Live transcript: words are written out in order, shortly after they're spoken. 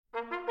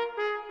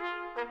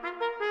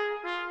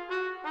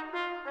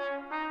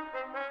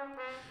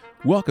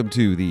Welcome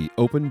to The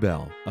Open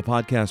Bell, a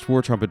podcast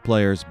for trumpet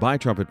players, by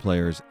trumpet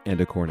players, and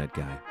a cornet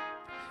guy.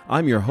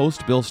 I'm your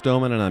host, Bill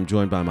Stoneman, and I'm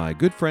joined by my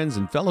good friends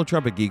and fellow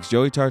trumpet geeks,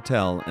 Joey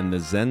Tartell and the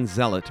Zen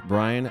Zealot,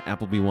 Bryan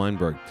Appleby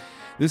Weinberg.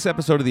 This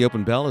episode of The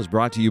Open Bell is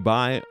brought to you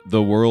by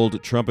the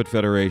World Trumpet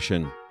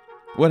Federation.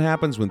 What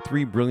happens when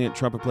three brilliant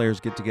trumpet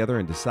players get together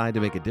and decide to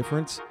make a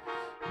difference?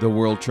 The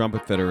World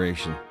Trumpet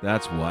Federation,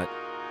 that's what.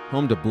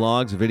 Home to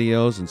blogs,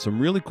 videos, and some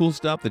really cool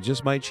stuff that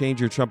just might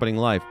change your trumpeting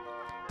life.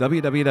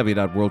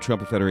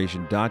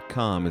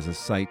 www.worldtrumpetfederation.com is a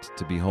site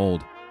to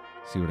behold.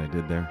 See what I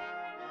did there?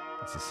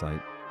 It's a site.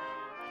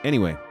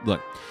 Anyway, look,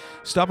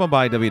 stop on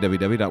by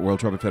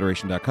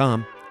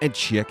www.worldtrumpetfederation.com and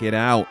check it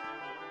out,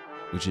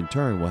 which in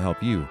turn will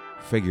help you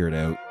figure it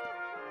out.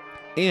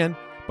 And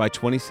by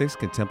 26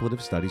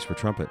 Contemplative Studies for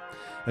Trumpet,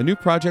 a new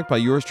project by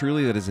yours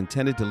truly that is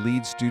intended to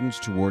lead students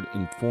toward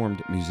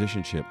informed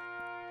musicianship.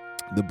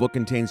 The book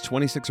contains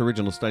 26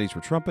 original studies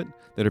for trumpet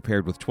that are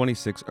paired with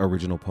 26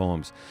 original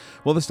poems.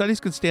 While the studies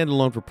could stand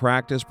alone for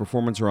practice,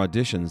 performance, or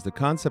auditions, the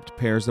concept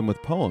pairs them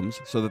with poems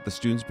so that the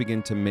students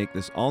begin to make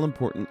this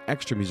all-important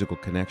extra musical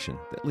connection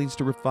that leads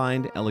to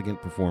refined,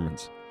 elegant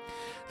performance.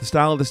 The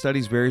style of the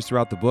studies varies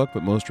throughout the book,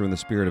 but most are in the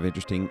spirit of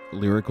interesting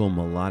lyrical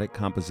melodic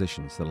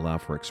compositions that allow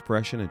for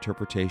expression,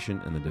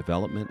 interpretation, and the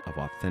development of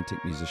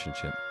authentic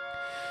musicianship.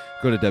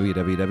 Go to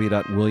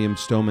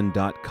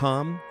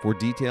www.williamstoneman.com for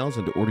details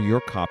and to order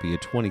your copy of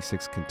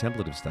 26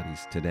 Contemplative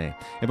Studies today.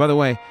 And by the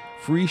way,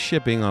 free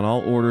shipping on all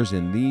orders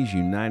in these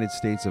United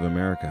States of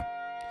America.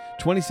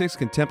 26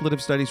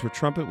 Contemplative Studies for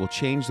Trumpet will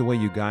change the way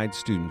you guide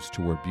students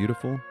toward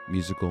beautiful,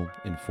 musical,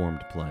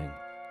 informed playing.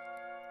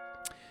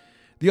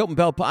 The Open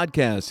Bell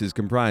podcast is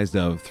comprised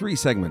of 3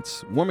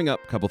 segments, warming up,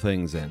 couple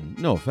things, and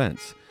no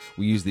offense.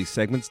 We use these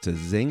segments to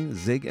zing,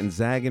 zig, and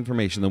zag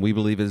information that we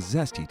believe is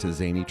zesty to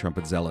zany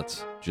trumpet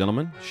zealots.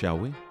 Gentlemen, shall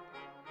we?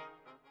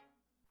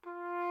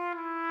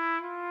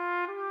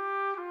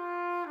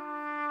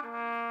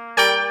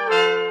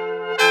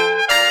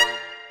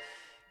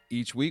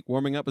 Each week,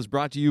 warming up is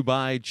brought to you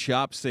by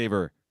Chop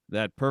Saver,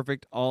 that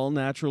perfect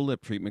all-natural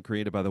lip treatment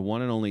created by the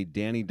one and only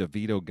Danny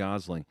DeVito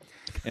Gosling.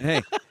 And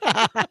hey,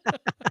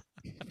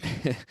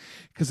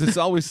 because it's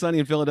always sunny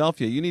in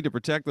Philadelphia, you need to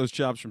protect those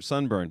chops from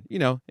sunburn,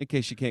 in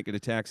case you can't get a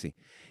taxi.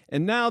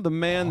 And now the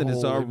man that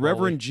is our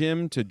Reverend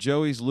Jim to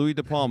Joey's Louis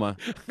De Palma,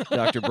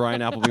 Dr.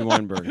 Bryan Appleby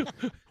Weinberg.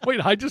 Wait,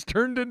 I just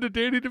turned into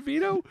Danny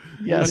DeVito?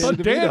 Yes. I thought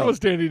Dan was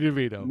Danny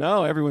DeVito.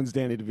 No, everyone's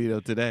Danny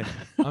DeVito today.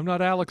 I'm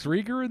not Alex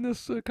Rieger in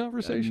this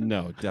conversation?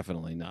 No,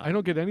 definitely not. I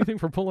don't get anything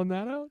for pulling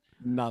that out?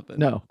 Nothing.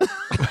 No.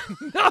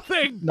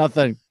 Nothing.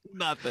 Nothing.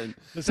 Nothing.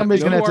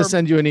 Somebody's going to have to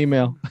send you an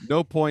email.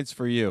 No points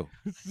for you.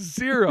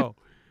 0.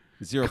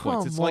 0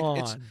 points.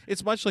 Come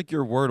It's much like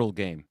your Wordle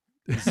game.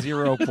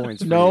 0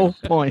 points for No you.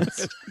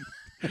 points.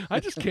 I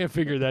just can't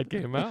figure that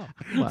game out.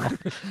 Well,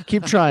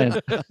 keep trying.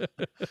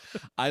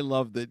 I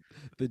love that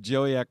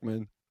Joey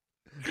Ekman,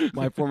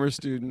 my former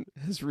student,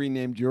 has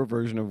renamed your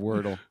version of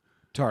Wordle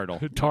Tartle.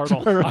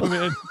 Tartle. I'm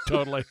in.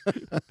 Totally.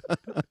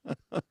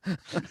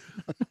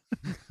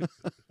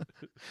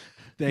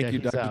 Thank you,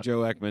 he's Dr. out. Joe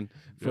Ekman,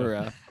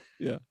 for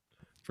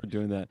for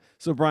doing that.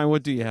 So, Bryan,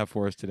 what do you have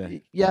for us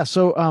today? Yeah.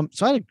 So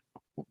I had,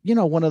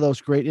 one of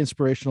those great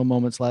inspirational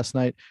moments last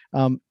night.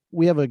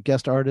 We have a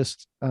guest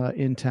artist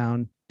in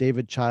town,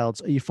 David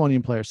Childs, a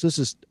euphonium player. So this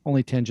is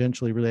only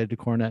tangentially related to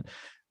cornet,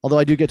 although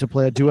I do get to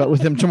play a duet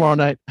with him tomorrow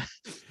night.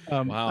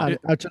 Wow.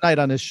 Tonight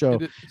on his show.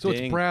 So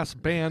Dang. it's brass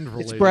band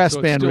related. It's brass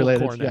so band still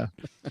related. cornet.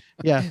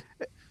 Yeah.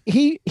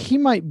 He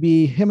might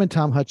be, him and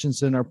Tom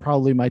Hutchinson are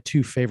probably my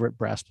 2 favorite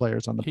brass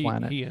players on the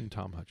planet. He and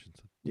Tom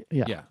Hutchinson.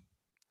 Yeah.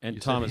 And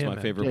You Tom said is my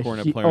him, favorite Yeah,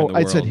 cornet he- player in the I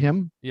world. said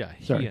him. Yeah,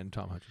 he Sorry. and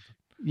Tom Hutchinson.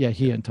 Yeah,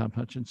 he and Tom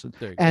Hutchinson.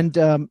 There you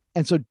go.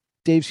 And so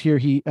Dave's here.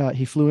 He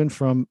flew in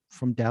from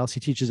Dallas. He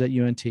teaches at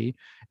UNT,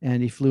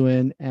 and he flew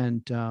in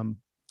and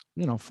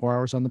 4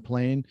 hours on the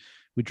plane.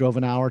 We drove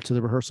an hour to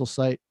the rehearsal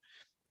site.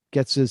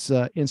 Gets his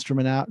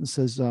instrument out and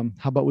says,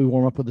 "How about we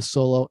warm up with a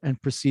solo?" And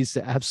proceeds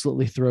to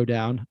absolutely throw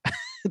down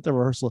at the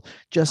rehearsal.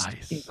 Just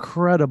Nice.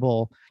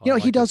 incredible. Oh, I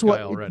He like does this guy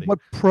what already. what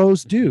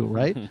pros do,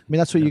 right? I mean,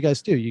 that's what you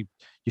guys do. You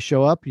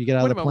show up, you get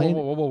out Wait of a the minute.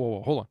 plane.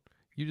 Whoa. Hold on.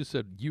 You just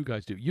said you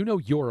guys do.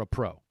 You're a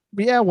pro.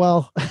 Yeah,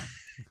 well,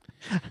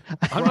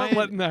 I'm not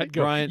letting that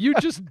go. Bryan- You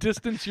just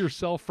distance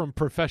yourself from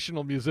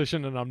professional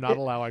musician, and I'm not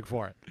allowing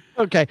for it.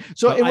 okay.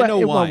 So But it I went-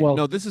 know it why. went well.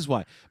 No, this is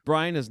why.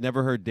 Bryan has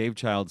never heard Dave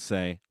Childs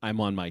say, "I'm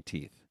on my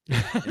teeth."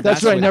 And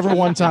That's right. what Never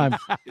one time.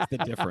 is the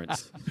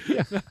difference.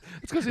 It's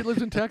because he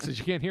lives in Texas.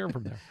 You can't hear him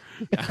from there.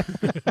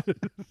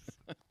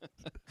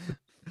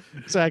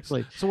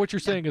 Exactly. So what you're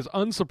saying is,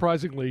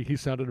 unsurprisingly, he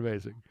sounded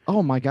amazing.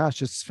 Oh my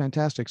gosh, it's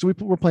fantastic. So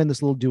we're playing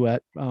this little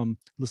duet,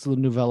 this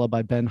little novella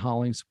by Ben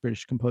Hollings,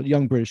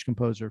 young British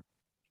composer,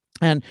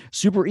 and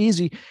super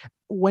easy.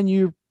 When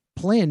you're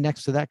playing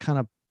next to that kind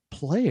of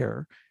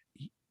player,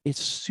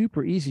 it's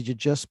super easy to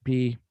just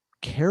be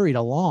carried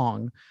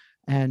along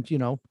and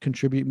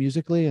contribute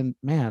musically. And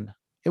man,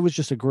 it was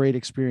just a great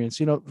experience.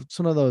 It's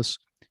one of those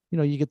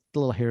you get the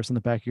little hairs on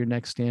the back of your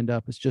neck stand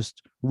up. It's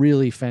just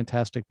really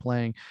fantastic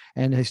playing.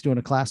 And he's doing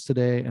a class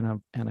today and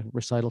a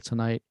recital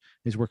tonight.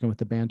 He's working with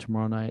the band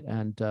tomorrow night,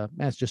 and man,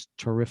 it's just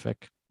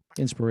terrific,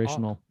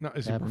 inspirational. Now,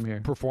 is to he have him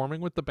here.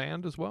 performing with the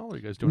band as well? Are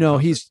you guys doing? No,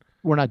 a concert?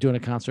 we're not doing a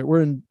concert.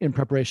 We're in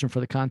preparation for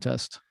the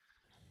contest.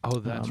 Oh,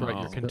 that's right.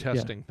 You're Oh.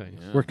 contesting things.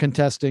 Yeah. We're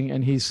contesting,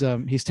 and he's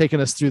taking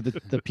us through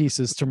the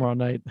pieces tomorrow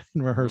night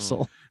in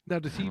rehearsal. Now,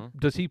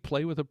 does he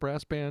play with a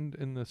brass band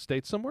in the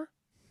States somewhere?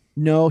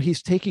 No,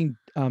 he's taking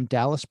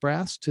Dallas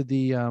Brass to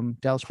the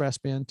Dallas Brass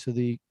Band to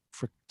the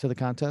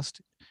contest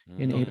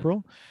in Okay.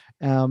 April.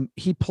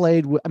 He's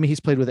played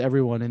with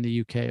everyone in the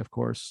UK, of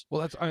course.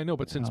 Well, I know,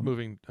 but since Um,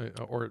 moving,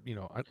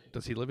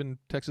 does he live in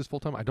Texas full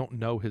time? I don't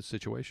know his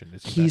situation.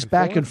 Is He's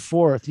back and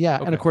forth, yeah.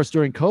 And Okay. of course,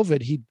 during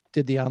COVID, he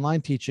did the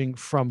online teaching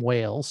from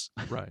Wales.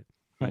 Right.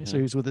 Right. So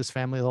he was with his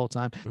family the whole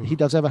time. Oof. He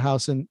does have a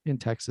house in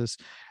Texas,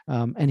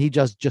 and he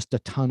does just a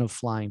ton of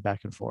flying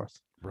back and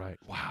forth. Right.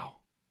 Wow.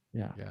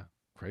 Yeah, Yeah.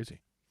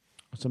 Crazy.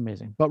 it's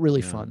amazing, but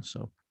really Yeah. fun.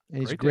 So, and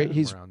he's Great. to great. have him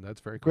He's around.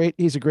 That's very cool. great.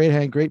 He's a great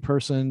hang, great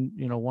person.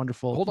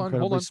 Wonderful. Hold on.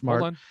 incredibly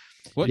smart.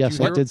 What? Yes,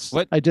 what,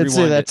 hear- I did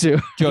say Rewind that it.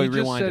 too. Joey, He just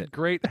rewind said it.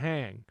 great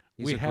hang.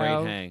 He's we a have.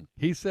 great hang.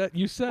 He said.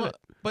 You said it.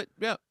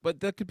 But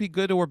that could be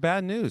good or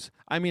bad news.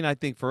 I mean, I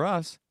think for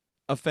us,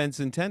 offense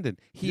intended.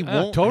 He Yeah,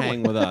 won't totally.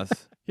 hang with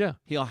us. Yeah.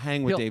 He'll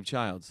hang with He'll- Dave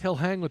Childs. He'll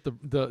hang with the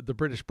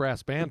British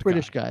brass band.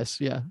 British guy. guys,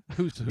 yeah,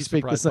 Who's speak the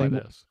surprised by same-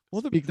 this?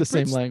 Well, speak the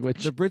same Brits,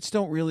 language. The Brits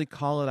don't really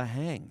call it a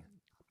hang.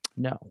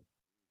 No,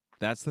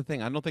 That's the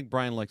thing. I don't think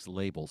Brian likes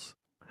labels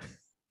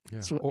Yeah.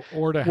 So-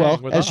 or to well,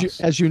 hang with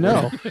as us. you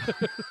know,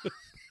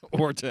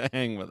 or to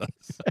hang with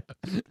us.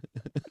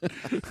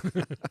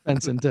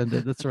 offense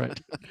intended. That's right.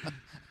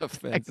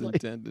 Offense Exactly.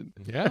 intended.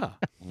 Yeah.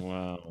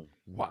 Wow.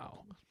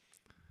 Wow.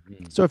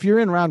 So if you're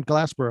in around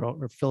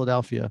Glassboro or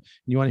Philadelphia, and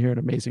you want to hear an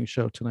amazing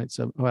show tonight,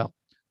 so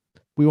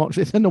we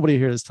won't. Nobody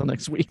hear this till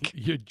next week.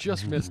 You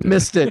just missed it.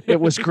 Missed it. It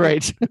was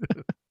great.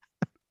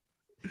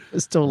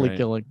 It's totally Right.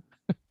 killing.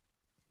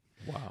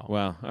 Wow.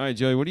 Wow. All right,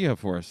 Joey, what do you have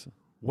for us?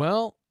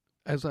 Well,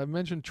 as I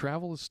mentioned,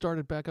 travel has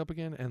started back up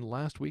again, and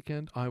last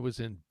weekend I was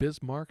in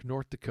Bismarck,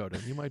 North Dakota.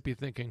 And you might be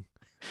thinking,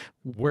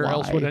 where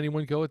else would Why?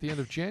 anyone go at the end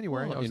of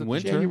January? Well, I was in at the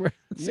winter. January.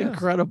 It's Yeah.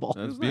 incredible.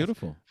 That's was nice.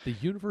 beautiful. The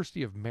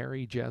University of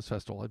Mary Jazz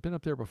Festival. I'd been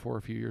up there before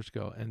a few years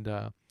ago,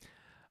 and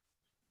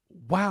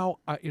wow,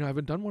 I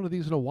haven't done one of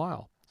these in a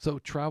while. So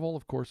travel,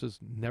 of course, is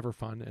never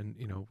fun, and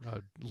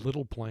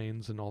little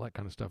planes and all that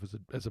kind of stuff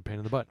is a pain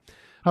in the butt.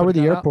 How But were the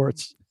got out-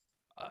 airports?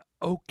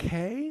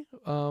 Okay.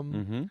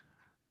 Mm-hmm.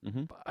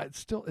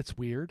 It's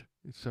weird.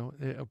 So,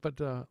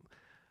 but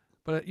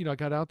I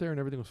got out there and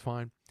everything was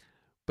fine.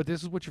 But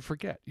this is what you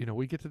forget.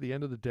 We get to the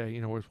end of the day.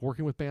 We're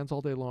working with bands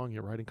all day long.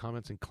 You're writing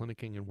comments and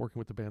clinicking and working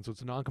with the band. So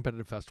it's a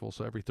non-competitive festival.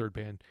 So every third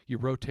band, you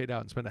rotate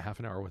out and spend a half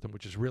an hour with them,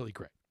 which is really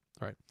great.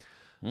 Right.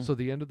 Mm. So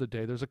the end of the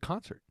day, there's a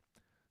concert.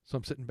 So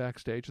I'm sitting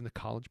backstage, and the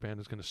college band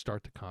is going to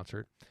start the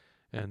concert.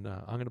 And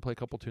I'm going to play a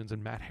couple tunes.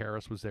 And Matt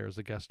Harris was there as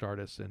a guest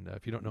artist. And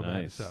if you don't know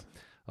Matt, Nice. he's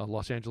a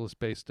Los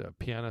Angeles-based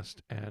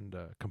pianist and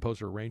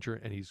composer arranger,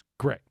 and he's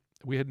great.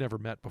 We had never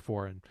met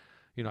before, and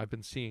I've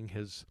been seeing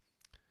his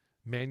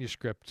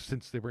manuscript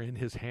since they were in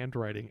his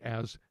handwriting.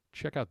 As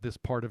check out this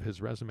part of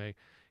his resume.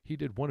 He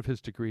did one of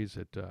his degrees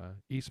at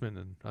Eastman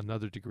and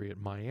another degree at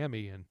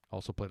Miami, and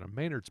also played on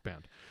Maynard's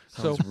band.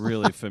 Sounds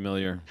really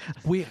familiar.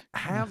 We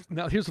have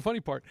now. Here's the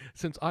funny part: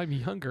 since I'm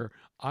younger,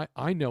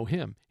 I know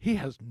him. He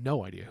has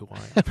no idea who I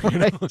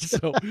am. Right.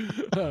 So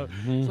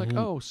it's like,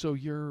 oh, so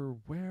you're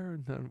where?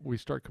 And then we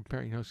start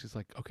comparing. She's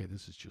like, okay,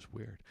 this is just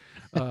weird.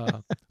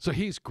 So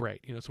he's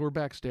great. So we're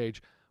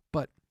backstage,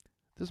 but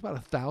there's about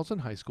 1,000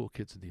 high school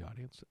kids in the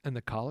audience, and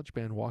the college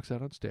band walks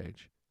out on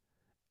stage,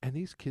 and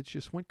these kids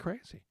just went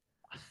crazy.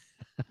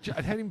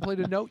 I hadn't even played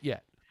a note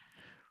yet.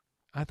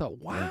 I thought,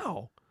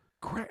 wow,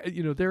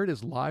 there it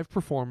is, live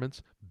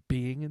performance,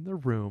 being in the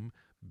room,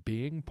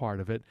 being part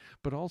of it,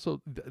 but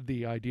also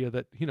the idea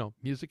that,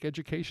 music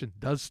education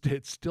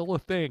it's still a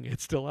thing.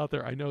 It's still out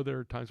there. I know there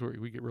are times where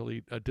we get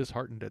really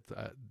disheartened at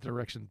the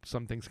direction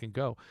some things can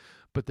go,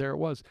 but there it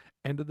was.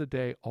 End of the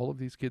day, all of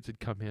these kids had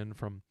come in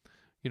from,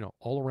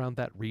 all around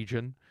that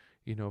region,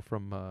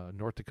 from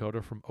North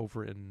Dakota, from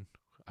over in,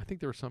 I think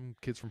there were some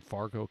kids from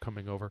Fargo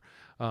coming over.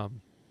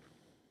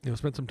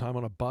 Spend some time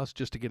on a bus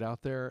just to get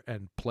out there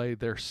and play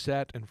their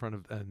set in front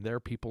of their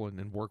people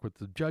and work with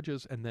the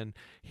judges, and then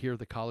hear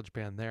the college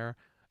band there.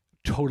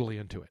 Totally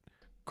into it.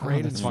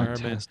 Great that's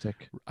environment,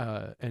 fantastic.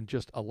 and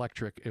just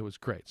electric. It was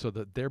great. So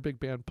their big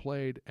band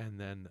played, and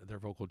then their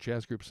vocal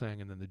jazz group sang,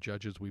 and then the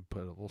judges, we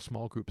put a little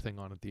small group thing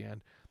on at the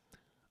end.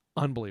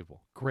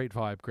 Unbelievable. Great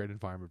vibe, great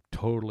environment.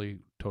 Totally,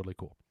 totally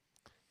cool.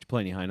 Did you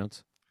play any high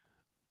notes?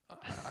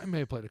 I may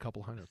have played a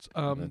couple high notes.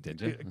 Did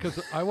you? Because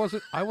I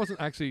wasn't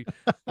actually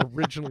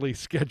originally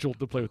scheduled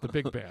to play with the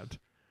big band.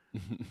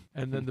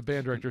 And then the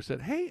band director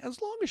said, "Hey,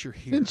 as long as you're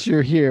here, Since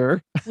you're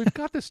here, we've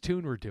got this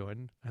tune we're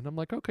doing." And I'm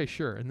like, "Okay,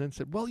 sure." And then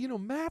said, "Well,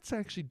 Matt's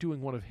actually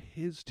doing one of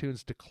his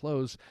tunes to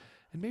close,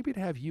 and maybe to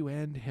have you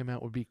end him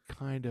out would be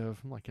kind of."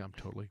 I'm like, "Yeah,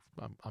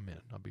 I'm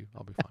in. I'll be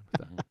fine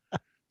with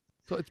that."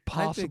 So it's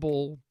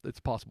possible. It's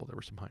possible there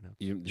were some high notes.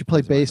 Did you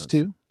play bass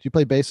too? Do you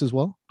play bass as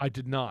well? I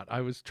did not.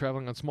 I was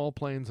traveling on small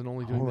planes and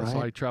only doing this. So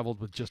right. I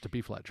traveled with just a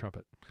B flat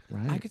trumpet.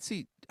 Right. I could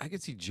see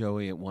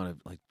Joey at one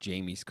of like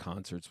Jamie's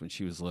concerts when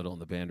she was little,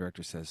 and the band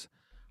director says,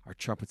 "Our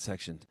trumpet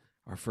section,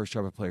 our first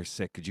trumpet player's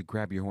sick. Could you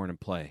grab your horn and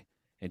play?"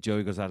 And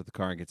Joey goes out of the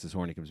car and gets his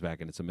horn. He comes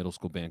back, and it's a middle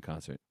school band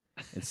concert.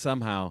 And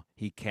somehow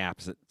he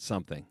caps at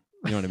something.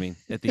 You know what I mean?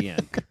 At the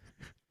end.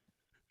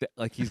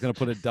 Like he's going to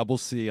put a double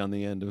C on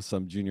the end of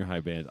some junior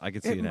high band. I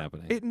could see it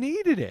happening. It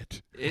needed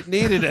it. It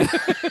needed it.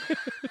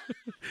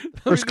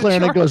 First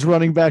clarinet goes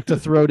running back to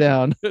throw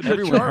down.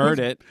 Everyone heard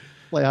it.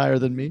 Play higher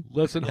than me.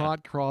 Listen,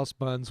 Hot Cross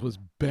Buns was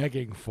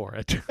begging for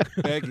it.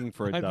 Begging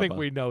for a I double. think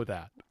we know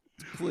that.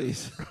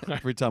 Please.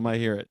 Every time I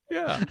hear it.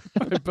 Yeah.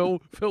 All right,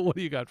 Phil, what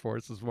do you got for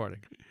us this morning?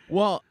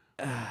 Well,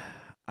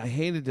 I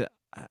hated to.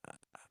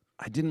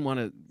 I didn't want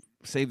to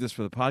save this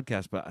for the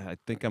podcast, but I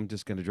think I'm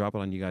just going to drop it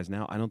on you guys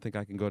now. I don't think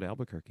I can go to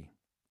Albuquerque.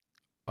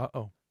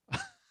 Uh-oh.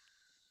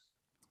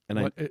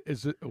 And what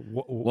is it?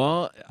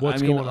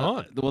 What's going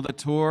on? Well, the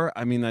tour.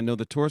 I mean, I know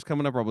the tour's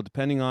coming up. Well,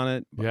 depending on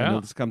it. Yeah. I know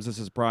this comes as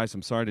a surprise.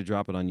 I'm sorry to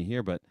drop it on you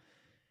here, but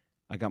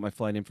I got my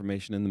flight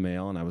information in the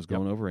mail, and I was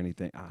going over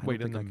anything.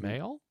 Wait, in the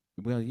mail?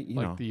 Well, you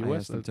Like know, the I US,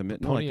 asked them to the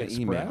no, like Pony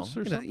the email. Express or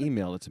You know, something?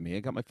 email it to me. I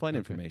got my flight Okay.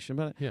 information,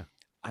 but Yeah.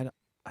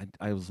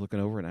 I was looking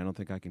over, and I don't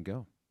think I can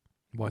go.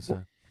 What's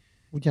that?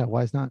 Well, yeah,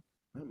 why is not?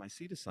 Oh, my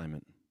seat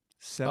assignment.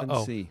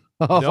 7C.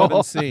 No.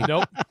 7C.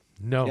 Nope.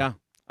 No. Yeah.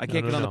 I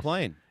can't get on the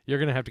plane. You're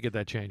going to have to get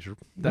that changed.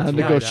 That's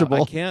Non-negotiable.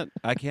 right out.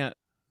 I can't.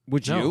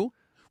 Would No. you?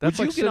 That's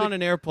Would like you get on sitting-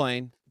 an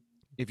airplane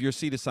if your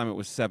seat assignment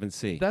was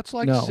 7C? That's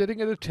like No.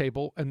 sitting at a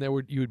table and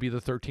you would be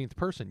the 13th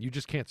person. You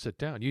just can't sit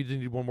down. You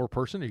need one more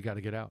person or you got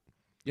to get out.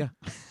 Yeah.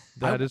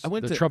 That is I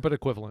went the to- trumpet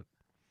equivalent.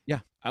 Yeah.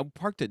 I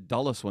parked at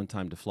Dulles one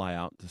time to fly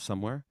out to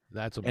somewhere.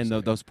 That's a And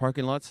mistake. those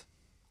parking lots,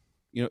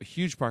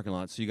 huge parking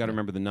lots. So you got to Yeah.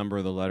 remember the number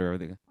of the letter,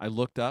 everything. I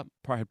looked up,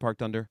 had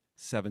parked under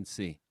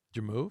 7C. Did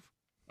you move?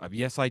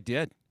 Yes, I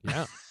did.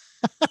 Yeah.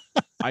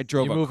 I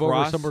drove You move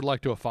across. over somewhere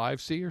like to a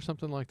 5C or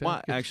something like that? Well,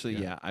 Gets- actually,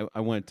 yeah.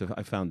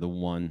 I found the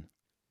one.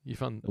 You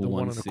found The the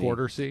 1 1C.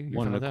 1/4 C? You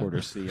One found and a that?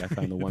 quarter C. I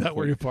found the Is one. that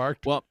where you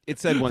parked? Well, it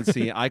said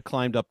 1C. I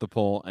climbed up the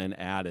pole and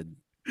added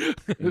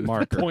a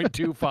marker.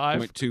 0.25.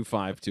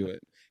 0.25 to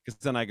it, because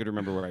then I could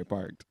remember where I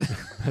parked.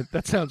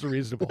 That sounds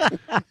reasonable.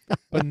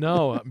 But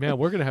no, man,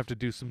 we're going to have to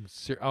do some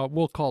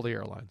we'll call the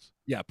airlines.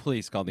 Yeah,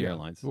 please call the Yeah.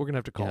 airlines. We're going to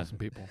have to call Yeah. some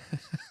people.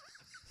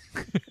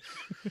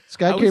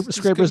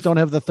 Skyscrapers don't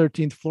have the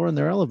 13th floor in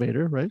their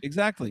elevator, right?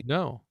 Exactly.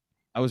 No.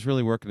 I was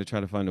really working to try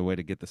to find a way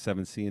to get the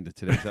 7C into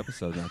today's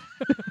episode. Then.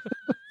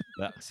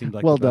 That seemed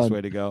like Well the best done.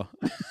 way to go.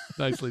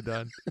 Nicely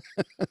done.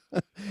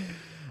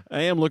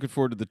 I am looking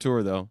forward to the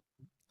tour, though.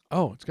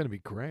 Oh, it's going to be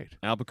great.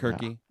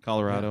 Albuquerque,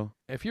 Colorado.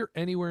 If you're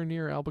anywhere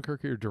near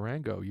Albuquerque or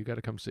Durango, you got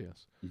to come see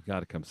us. You got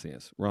to come see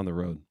us. We're on the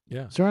road.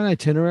 Yeah. Is there an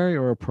itinerary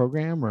or a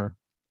program or?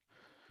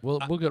 We'll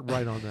get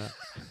right on that.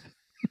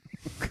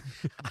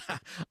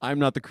 I'm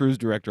not the cruise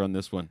director on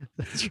this one.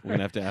 That's We're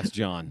gonna have to ask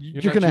John.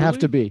 You're going to have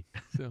to be.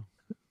 So,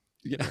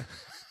 Yeah,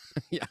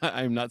 yeah.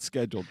 I'm not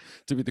scheduled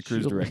to be the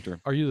cruise She'll be- director.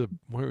 are you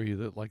are you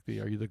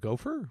the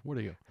gopher? What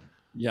are you?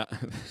 Yeah.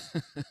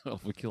 Well,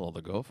 if we kill all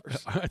the gophers.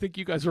 I think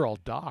you guys are all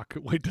Doc.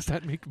 Wait, does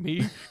that make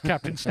me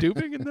Captain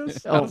Stooping in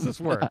this? Oh, How does this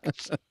work?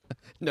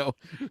 No,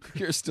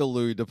 you're still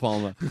Louis De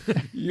Palma.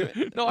 You,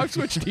 No, I've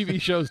switched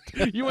TV shows.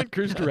 You went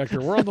cruise director.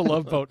 We're on the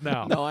Love Boat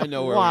now. no, I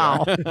know where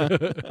Wow. we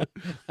are.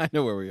 I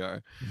know where we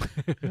are.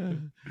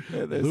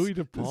 Yeah, Louis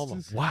De Palma.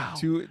 is Wow.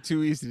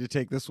 Too easy to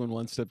take this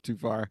one step too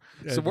far.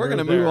 Yeah, So we're we're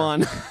gonna move there.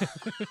 on.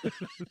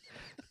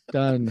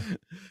 Done.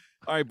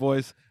 All right,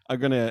 boys.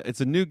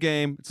 It's a new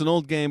game. It's an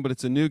old game, but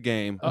it's a new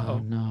game. Uh-oh. Oh,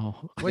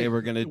 no. Today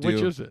we're gonna do.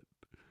 Which is it?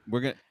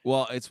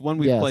 It's one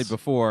we've played Yes.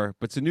 before,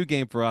 but it's a new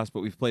game for us,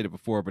 but we've played it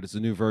before, but it's a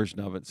new version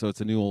of it, so it's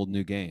a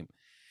new game.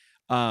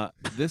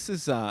 This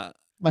is My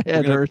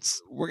head gonna-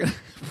 hurts. we're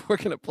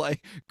gonna play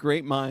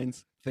Great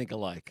Minds Think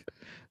Alike.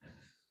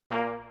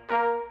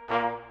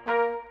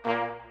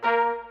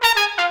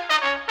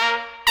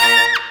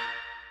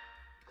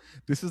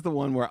 This is the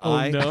one where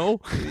Oh no.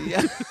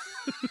 Yeah.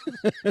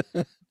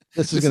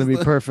 This is going to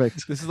be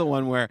perfect. This is the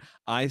one where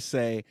I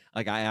say,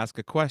 like, I ask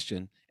a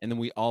question, and then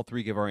we all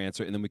three give our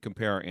answer, and then we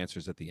compare our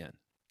answers at the end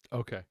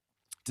Okay.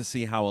 to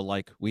see how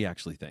alike we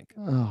actually think.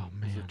 Oh,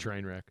 It's a man.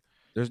 train wreck.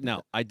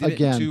 I did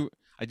Again.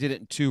 I did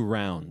it in 2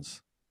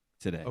 rounds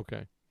today.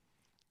 Okay.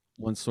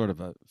 One's sort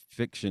of a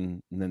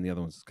fiction, and then the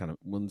other one's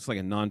it's like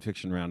a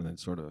nonfiction round, and then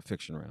sort of a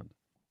fiction round.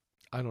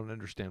 I don't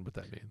understand what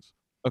that means.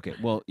 Okay,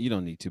 well, you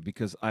don't need to,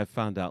 because I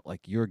found out,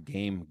 like, your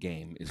game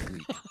is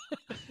weak.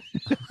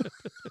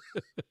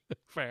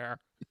 Fair.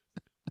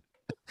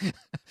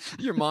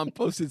 Your mom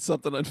posted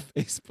something on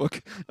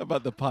Facebook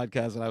about the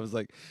podcast, and I was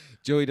like,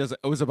 it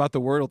was about the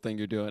Wordle thing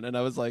you're doing. And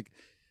I was like,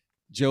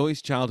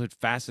 Joey's childhood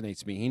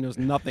fascinates me. He knows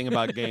nothing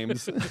about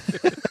games.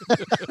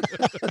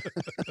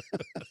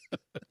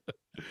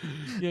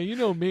 Yeah, you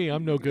know me.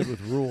 I'm no good with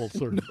rules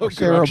or No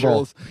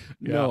Terrible. structures.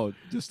 Yeah. No,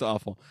 just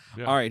awful.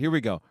 Yeah. All right, here we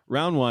go.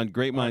 Round 1,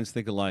 Great Minds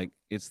Think Alike.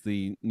 It's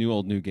the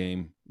new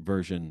game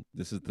version.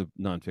 This is the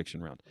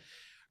nonfiction round.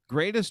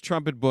 Greatest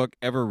trumpet book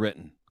ever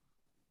written.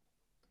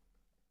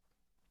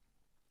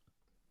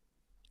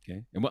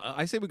 Okay. And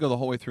I say we go the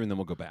whole way through and then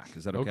we'll go back.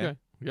 Is that okay? Okay.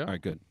 Yeah. All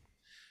right, good.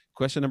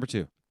 Question number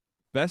 2.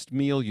 Best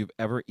meal you've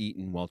ever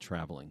eaten while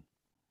traveling.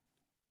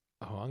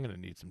 Oh, I'm going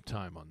to need some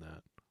time on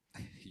that.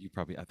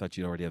 I thought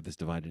you'd already have this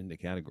divided into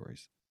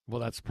categories. Well,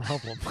 that's the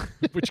problem.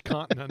 Which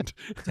continent?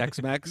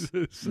 Tex-Mex,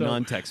 So-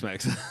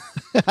 non-Tex-Mex.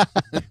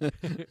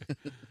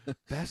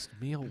 Best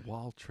meal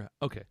while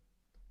okay.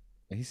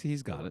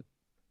 He's got it.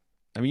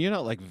 I mean, you're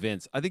not like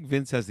Vince. I think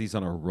Vince has these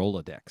on a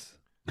Rolodex.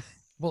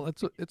 Well,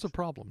 it's a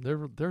problem.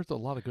 There's a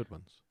lot of good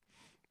ones.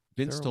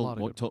 Vince There are a lot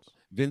of good ones.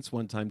 Vince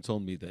one time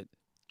told me that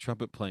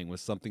trumpet playing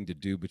was something to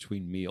do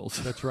between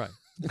meals. That's right.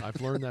 I've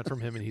learned that from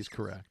him, and he's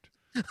correct.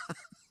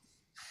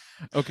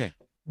 Okay.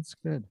 That's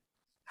good.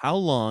 How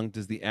long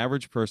does the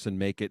average person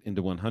make it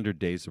into 100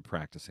 days of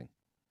practicing?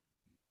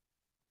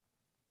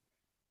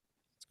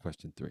 That's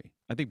question 3.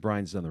 I think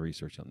Brian's done the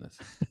research on this.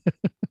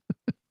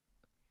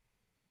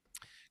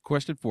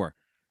 Question 4.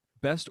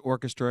 Best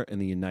orchestra in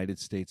the United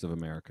States of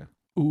America.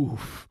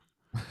 Oof.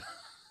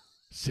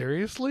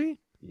 Seriously?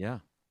 Yeah.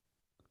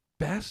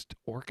 Best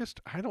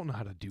orchestra? I don't know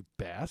how to do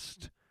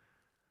best.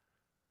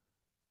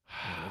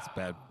 Yeah, that's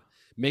bad.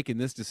 Making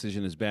this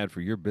decision is bad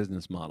for your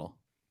business model,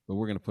 but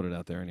we're going to put it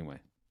out there anyway.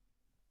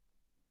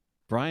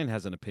 Brian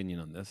has an opinion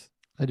on this.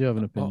 I do have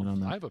an opinion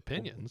on I that. have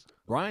opinions.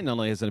 Brian not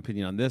only has an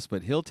opinion on this,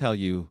 but he'll tell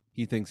you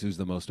he thinks who's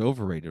the most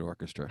overrated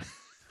orchestra.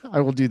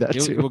 I will do that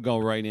He'll too. go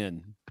right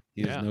in.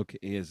 He Yeah.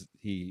 has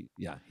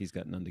he's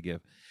got none to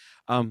give.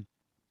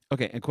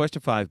 Okay, and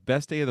question 5,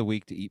 best day of the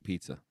week to eat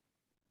pizza.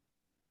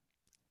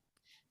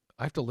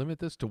 I have to limit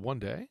this to one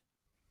day?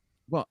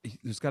 Well,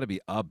 there's got to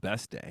be a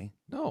best day.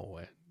 No.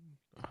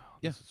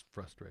 Yeah. This is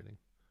frustrating.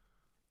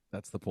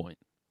 That's the point.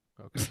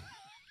 Okay.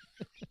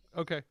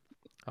 Okay.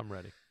 I'm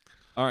ready.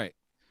 All right,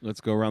 let's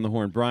go around the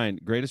horn. Brian,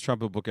 greatest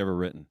trumpet book ever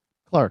written.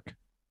 Clark.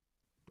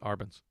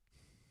 Arbin's.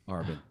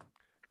 Arbin.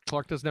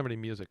 Clark doesn't have any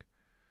music.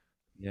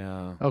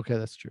 Yeah. Okay,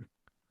 that's true.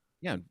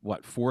 Yeah,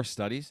 what, 4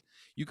 studies?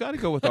 You got to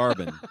go with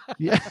Arbin.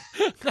 Yeah.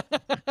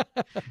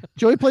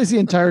 Joey plays the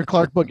entire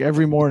Clark book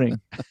every morning.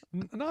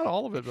 Not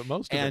all of it, but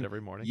most of And it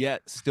every morning.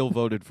 Yet still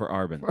voted for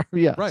Arbin.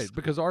 Yes. Right,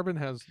 because Arbin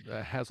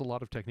has a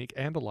lot of technique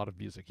and a lot of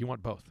music. You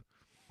want both.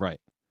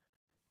 Right.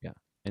 Yeah.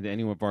 And to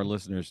any of our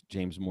listeners,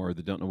 James Moore,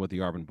 that don't know what the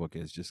Arbin book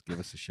is, just give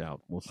us a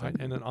shout. We'll send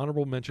And an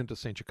honorable mention to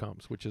St.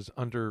 Jacobs, which is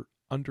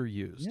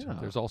underused. Yeah.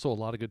 There's also a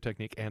lot of good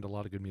technique and a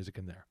lot of good music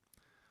in there.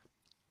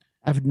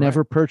 I've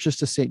never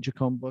purchased a St.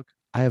 Jacome book.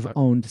 I have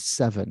owned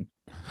 7.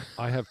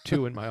 I have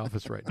 2 in my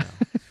office right now.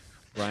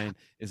 Brian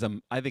is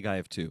I think I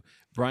have 2.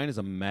 Brian is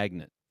a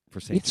magnet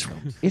for St.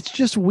 Jacobs. It's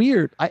just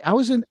weird. I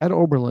was at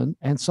Oberlin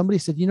and somebody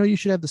said, you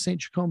should have the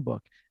St. Jacome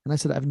book. And I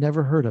said, I've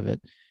never heard of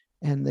it.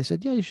 And they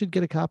said, yeah, you should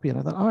get a copy. And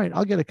I thought, all right,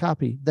 I'll get a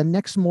copy. The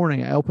next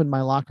morning I opened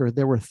my locker.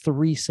 There were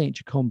 3 St.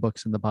 Jacome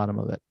books in the bottom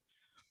of it.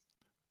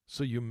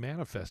 So you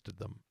manifested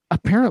them.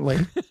 Apparently.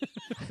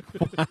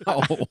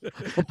 Wow.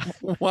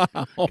 Wow.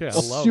 Okay, I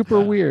love Super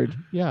that. weird.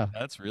 Yeah.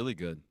 That's really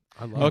good.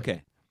 I love it.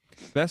 Okay.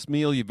 Best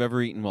meal you've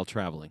ever eaten while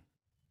traveling.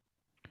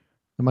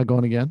 Am I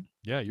going again?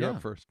 Yeah, you're Yeah.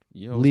 up first.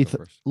 You always go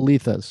first.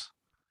 Letha's.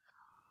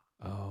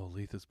 Oh,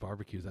 Letha's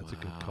Barbecue. That's a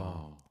good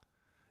call. Wow.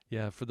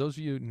 Yeah, for those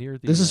of you near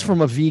the This is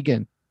from a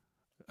vegan.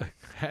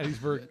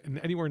 Hattiesburg,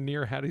 anywhere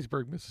near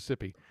Hattiesburg,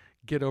 Mississippi,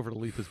 get over to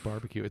Letha's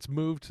Barbecue. It's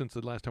moved since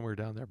the last time we were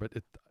down there, but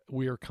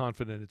we are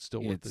confident it's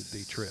still worth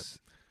the trip.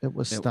 It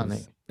was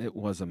stunning. It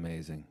was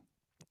amazing.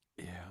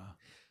 Yeah.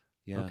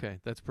 Yeah. Okay,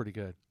 that's pretty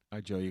good. All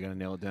right, Joe, you got to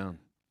nail it down.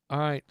 All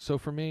right, so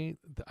for me,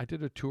 I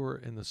did a tour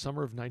in the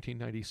summer of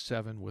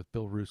 1997 with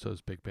Bill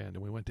Russo's big band,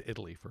 and we went to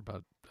Italy for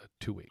about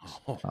 2 weeks.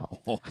 Part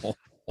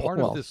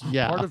Well, of this,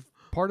 yeah.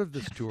 part of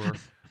this tour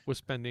was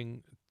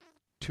spending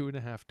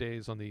 2.5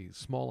 days on the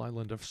small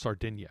island of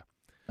Sardinia.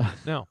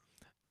 Now,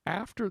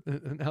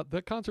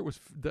 that concert was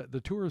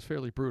the tour was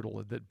fairly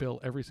brutal. That Bill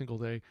every single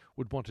day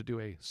would want to do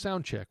a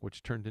sound check,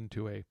 which turned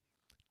into a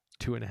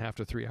 2.5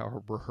 to 3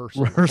 hour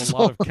rehearsal. A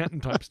lot of Kenton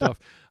type stuff.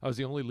 I was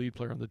the only lead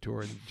player on the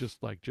tour, and just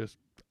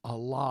a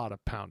lot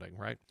of pounding,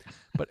 right?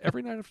 But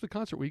every night after the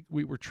concert,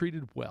 we were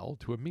treated well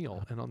to a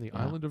meal, and on the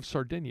island of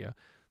Sardinia,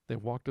 they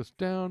walked us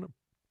down,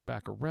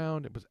 back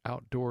around. It was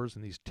outdoors,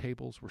 and these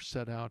tables were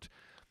set out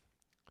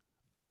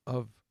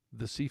of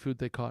the seafood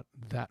they caught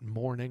that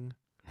morning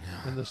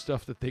and the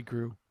stuff that they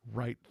grew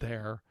right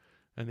there,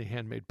 and the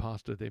handmade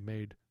pasta they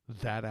made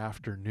that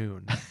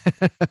afternoon.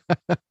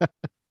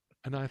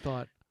 And I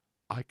thought,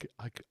 I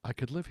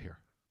could live here.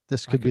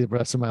 This could be the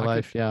rest of my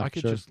life. Yeah, I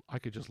could sure. I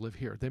could just live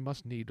here. They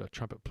must need a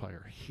trumpet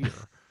player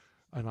here,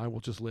 and I will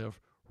just live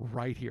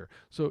right here.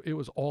 So it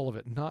was all of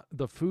it. Not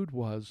the food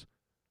was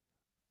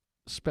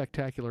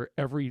spectacular.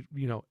 Every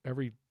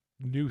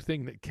new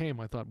thing that came,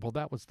 I thought, well,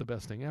 that was the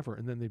best thing ever.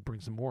 And then they'd bring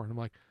some more, and I'm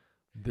like,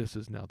 this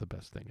is now the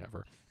best thing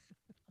ever.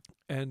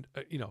 And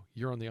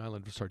you're on the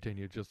island of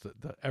Sardinia. Just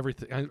the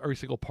everything, every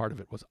single part of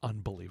it was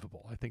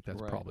unbelievable. I think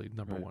that's probably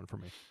number one for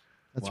me.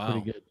 That's Wow.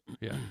 pretty good.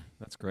 Yeah,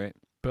 That's great.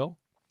 Bill.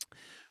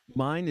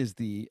 Mine is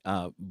the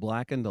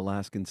blackened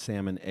Alaskan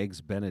salmon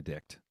eggs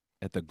Benedict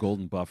at the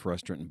Golden Buff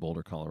restaurant in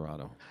Boulder,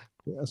 Colorado.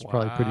 That's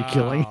probably pretty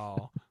killing.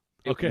 Wow.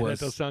 It Okay, that was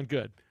does sound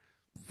good.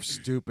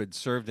 stupid.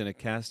 Served in a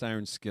cast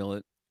iron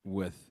skillet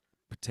with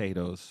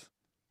potatoes,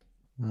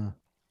 Uh,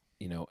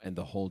 and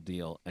the whole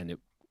deal, and it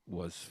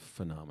was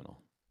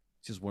phenomenal.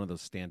 It's just one of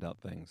those standout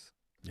things.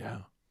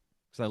 Yeah.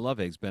 Because I love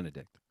eggs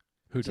Benedict.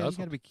 Who Yeah, you doesn't?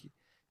 gotta be.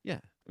 Yeah,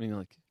 I mean,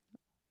 like.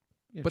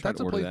 Yeah, But try that's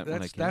to a order place. that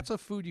when I can. That's a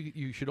food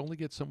you should only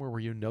get somewhere where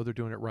you know they're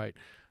doing it right,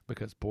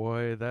 because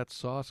boy, that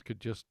sauce could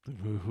just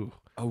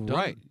Oh, done-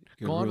 right. You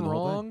could gone ruin the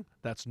whole thing. wrong.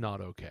 That's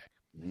not okay.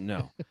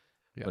 No.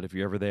 Yeah. But if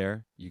you're ever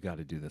there, you got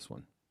to do this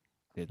one.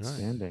 It's Nice.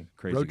 Standing.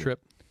 crazy. Road good.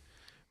 trip.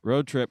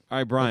 Road trip. All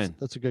right, Brian.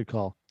 That's a good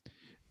call.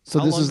 So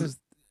How this long is does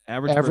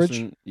average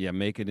person,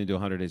 make it into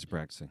 100 days of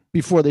practicing?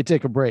 before they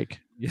take a break.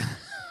 Yeah.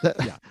 That-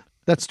 Yeah.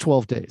 That's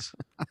 12 days.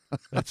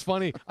 That's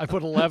funny. I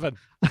put 11.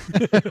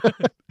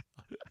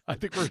 I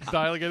think we're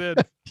dialing it in.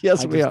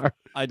 Yes, I we just- are.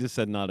 I just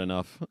said not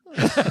enough.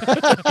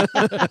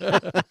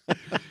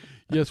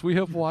 Yes, we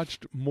have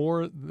watched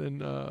more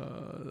than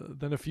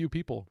a few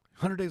people.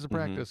 100 days of Mhm.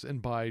 practice,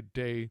 and by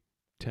day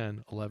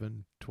 10,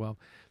 11, 12.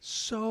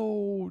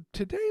 So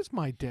today's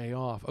my day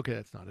off. Okay,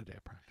 that's not a day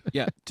of practice.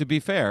 Yeah. To be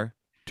fair.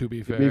 To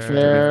be fair. be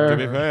fair. To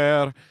be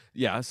fair.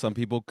 Yeah. Some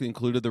people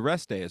included the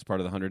rest day as part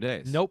of the 100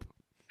 days. Nope.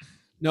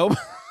 Nope.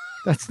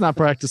 That's not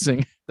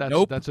practicing.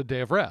 That's that's a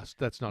day of rest.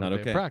 That's not Not a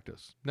day okay. of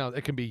practice. Now,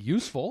 it can be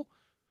useful,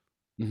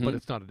 Mhm. but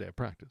it's not a day of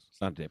practice. It's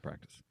not a day of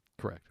practice.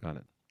 Correct. Got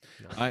it.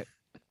 No. All right.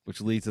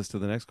 Which leads us to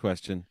the next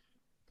question.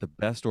 The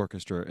best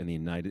orchestra in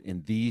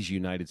these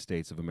United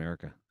States of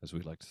America, as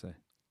we like to say.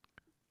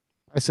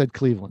 I said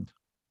Cleveland.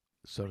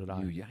 So did I.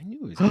 I knew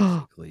it was going to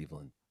say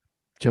Cleveland.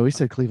 Joey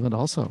said Cleveland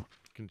also.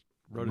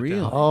 Wrote Really?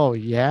 it down. Oh,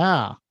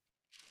 yeah.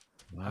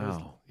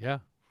 Wow. Yeah.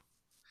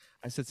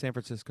 I said San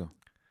Francisco.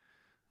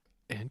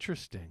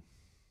 Interesting.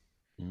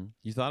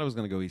 You thought I was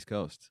going to go East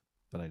Coast,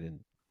 but I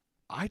didn't.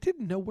 I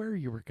didn't know where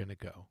you were going to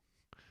go.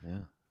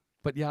 Yeah.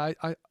 But yeah,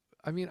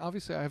 I mean,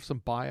 obviously I have some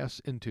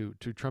bias into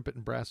trumpet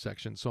and brass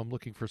section, so I'm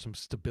looking for some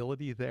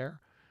stability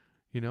there,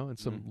 and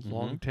some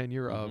long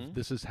tenure of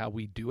this is how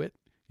we do it,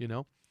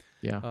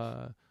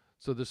 Yeah.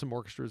 So there's some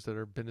orchestras that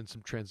have been in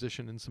some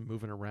transition and some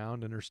moving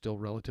around and are still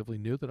relatively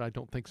new that I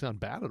don't think sound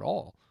bad at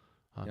all.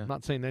 Yeah. I'm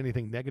not saying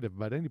anything negative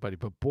about anybody,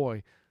 but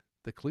boy,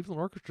 the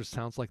Cleveland Orchestra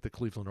sounds like the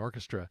Cleveland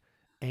Orchestra,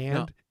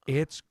 and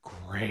it's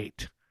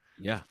great.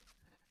 Yeah.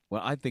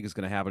 Well, I think it's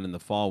going to happen in the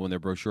fall when their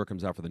brochure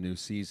comes out for the new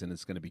season.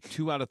 It's going to be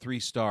 2 out of 3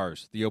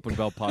 stars, the Open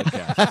Bell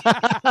podcast.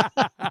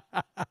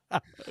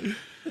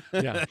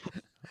 Yeah.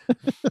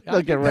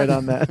 They'll get right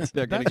on that.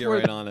 They're going to That's get where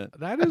right on it.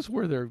 That is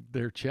where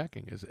they're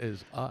checking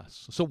is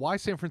us. So why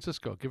San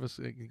Francisco? Give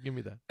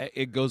me that.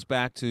 It goes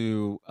back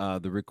to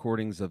the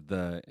recordings of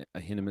the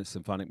Hinneman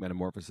Symphonic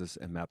Metamorphosis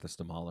and Mathis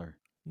de Mahler.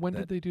 When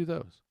That- did they do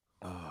those?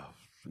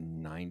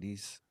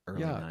 90s,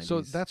 early Yeah. 90s.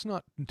 So that's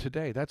not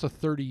today. That's a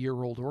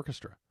 30-year-old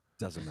orchestra.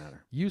 Doesn't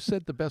matter. You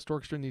said the best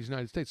orchestra in the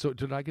United States. So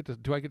do I get to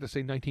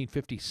say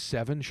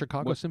 1957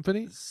 Chicago What?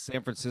 Symphony?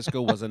 San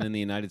Francisco wasn't in the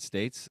United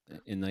States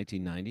in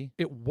 1990.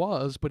 It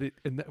was, but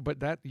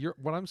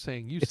what I'm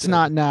saying. It's said,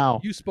 not now.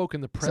 You spoke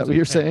in the that present. what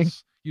you're saying?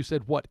 tense. You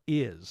said what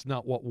is,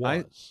 not what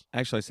was.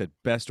 Actually, I said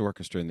best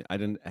orchestra. I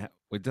didn't.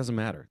 It doesn't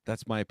matter.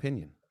 That's my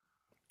opinion.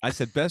 I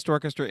said best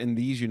orchestra in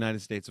these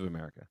United States of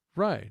America.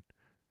 Right.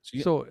 So,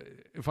 yeah, So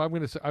if I'm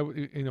going to say,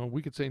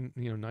 we could say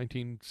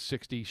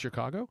 1960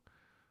 Chicago.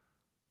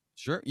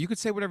 sure, you could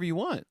say whatever you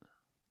want.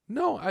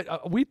 No, I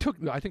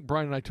think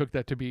Bryan and I took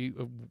that to be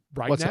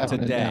right What's now.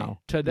 happening Today. now?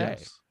 Today.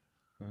 Yes.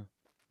 All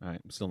right,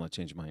 I'm still not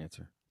changing my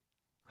answer.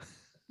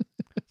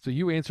 So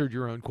you answered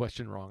your own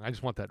question wrong. I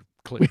just want that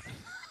clear.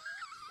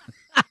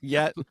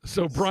 Yet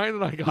So Bryan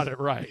and I got it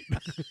right.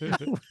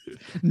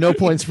 No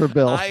points for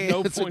Bill. I No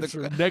answered points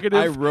the for que- negative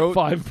I wrote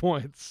 5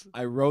 points.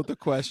 I wrote the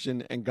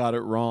question and got it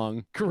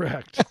wrong.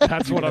 Correct.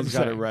 That's You what I'm guys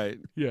got saying. it right.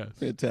 Yes.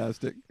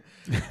 Fantastic.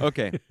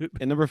 Okay,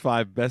 and number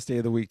 5, best day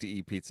of the week to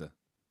eat pizza.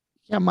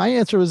 Yeah, my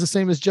answer was the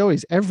same as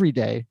Joey's. Every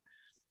day,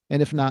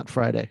 and if not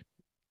Friday.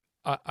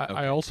 I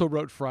Okay. also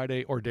wrote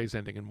Friday or days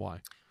ending in Y.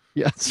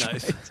 Yes.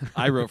 Nice.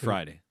 I wrote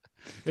Friday.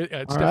 It's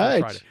All definitely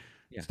right. Friday.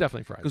 It's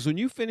definitely Friday. Because when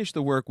you finish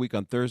the work week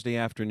on Thursday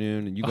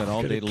afternoon and you got I'm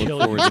all gonna day to look kill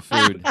forward you. to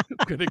food, I'm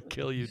going to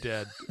kill you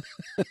dead.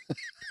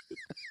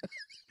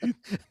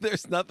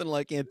 there's nothing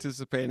like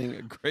anticipating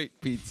a great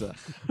pizza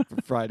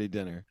for Friday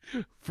dinner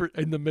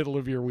In the middle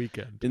of your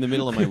weekend. in the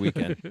middle of my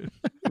weekend.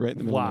 Right in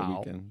the middle of my Wow.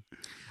 weekend.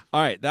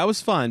 All right, that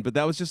was fun, but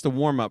that was just a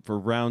warm up for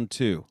round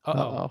 2.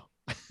 Uh-oh.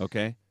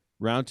 Okay?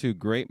 Round 2,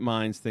 great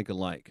minds think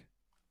alike.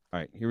 All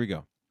right, here we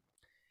go.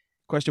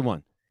 Question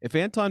 1. If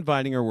Anton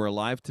Weidinger were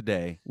alive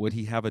today, would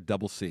he have a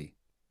double C?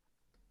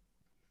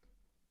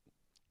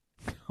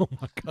 Oh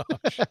my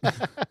gosh.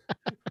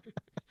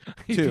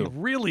 He'd be 2.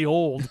 really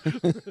old.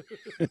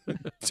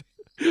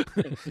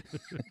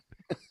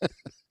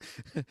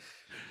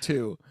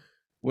 2.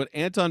 Would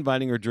Anton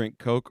Weidinger drink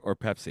Coke or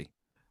Pepsi?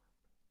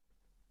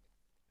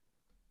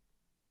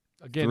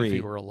 Again, if he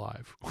 3. were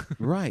alive.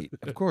 Right,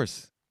 of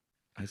course.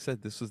 I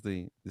said this is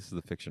the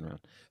fiction round.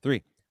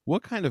 3.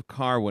 What kind of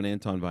car would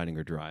Anton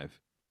Weininger drive?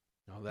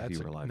 Oh, If you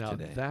were alive now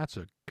today. that's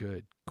a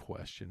good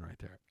question right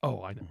there.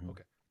 Oh, I know. Mhm.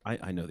 Okay.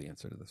 I know the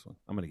answer to this one.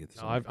 I'm going to get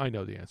this No, one. I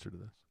know the answer to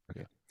this.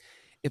 Okay.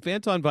 If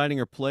Anton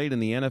Weininger played in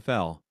the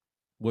NFL,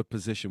 what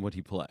position would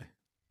he play?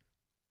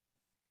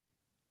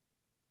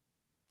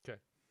 Okay.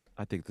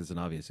 I think there's an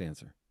obvious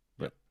answer,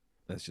 but Yep.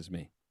 that's just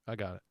me. I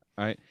got it.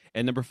 All right.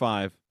 And number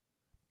 5,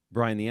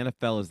 Brian, the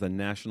NFL is the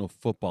National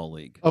Football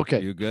League. Okay.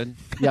 Are you good?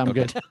 Yeah, I'm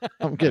good.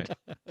 I'm good.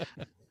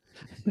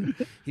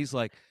 He's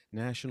like,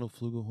 National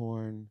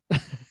Flugelhorn,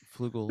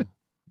 Flugel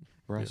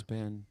Brass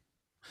Band.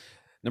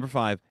 Number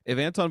 5, if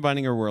Anton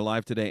Weininger were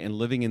alive today and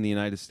living in the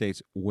United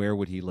States, where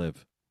would he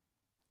live?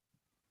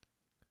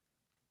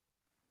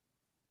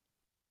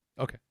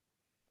 Okay.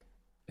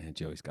 And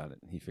Joey's got it.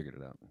 He figured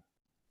it out.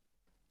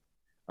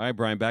 All right,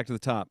 Brian, back to the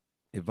top.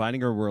 If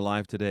Weininger were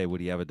alive today,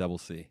 would he have a double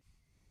C?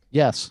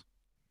 Yes.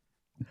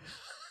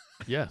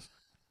 Yes.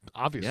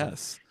 Obviously.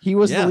 Yes. He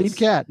was the Yes. lead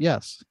cat.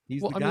 Yes.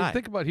 He's Well, the I guy. mean,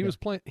 think about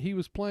it. He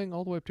was playing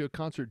all the way up to a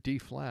concert D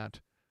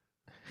flat.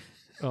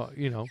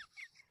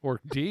 Or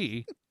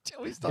D.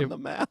 Joey's done the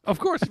math. Of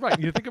course, right.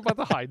 You think about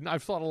the Haydn.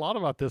 I've thought a lot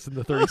about this in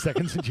the 30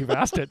 seconds since you've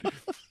asked it.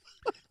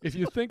 If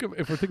we're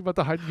thinking about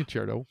the Haydn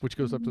concerto, which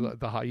goes up to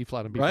the high E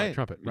flat and B flat Right.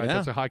 trumpet, right? Yeah.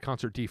 That's a high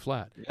concert D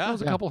flat. Yeah. That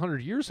was a couple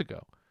hundred years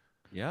ago.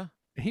 Yeah.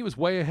 He was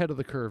way ahead of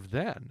the curve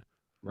then.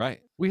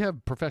 Right. We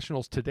have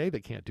professionals today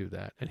that can't do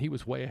that, and he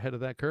was way ahead of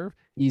that curve.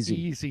 Easy.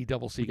 Easy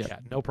double C Yeah.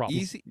 cat, no problem.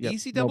 Easy Yep,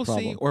 easy no double C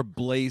problem. or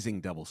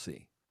blazing double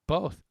C?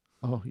 Both.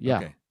 Oh yeah.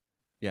 Okay.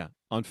 Yeah.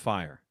 On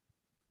fire.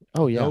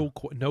 Oh yeah.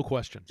 No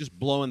question. Just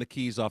blowing the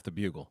keys off the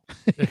bugle.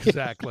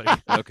 Exactly.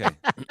 Okay.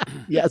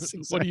 Yes.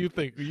 What do you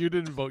think? You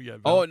didn't vote yet.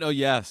 Oh, Val. no,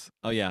 yes.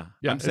 Oh, yeah.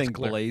 Yeah, I'm it's saying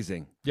clear.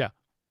 blazing. yeah.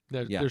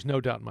 yeah. There's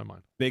no doubt in my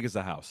mind. Big as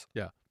a house.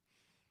 Yeah.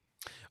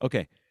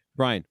 Okay.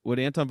 Brian, would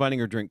Anton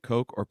Weininger drink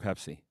Coke or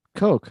Pepsi?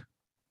 Coke.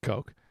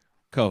 Coke.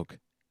 Coke.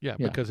 Yeah,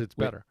 Yeah. because it's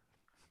Wait. better.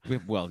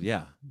 Well,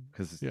 yeah.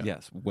 Because, Yeah.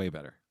 yes, way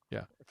better.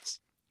 Yeah.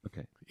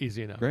 Okay.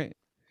 Easy enough. Great.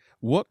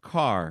 What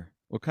kind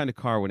of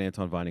car would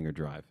Anton Weininger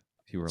drive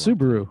if he were alive?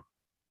 Subaru.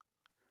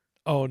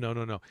 Oh,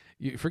 no.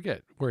 You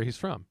forget where he's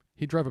from.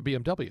 He'd drive a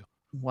BMW.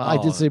 Well, I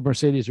Oh. did say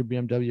Mercedes or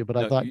BMW, but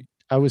I No, thought you-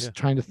 I was yeah.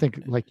 trying to think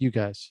like you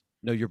guys.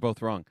 No, you're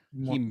both wrong.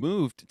 He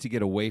moved to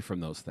get away from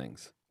those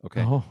things.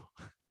 Okay. Oh.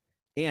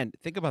 And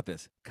think about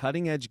this.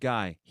 Cutting edge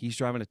guy. He's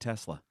driving a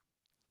Tesla.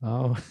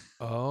 Oh.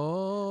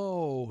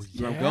 Oh,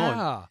 Where I'm going.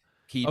 yeah.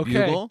 Key Okay.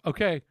 bugle.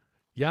 Okay.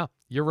 Yeah,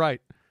 you're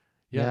right.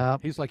 Yeah. Yeah,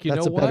 He's like, you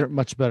That's know a what? better,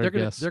 much better They're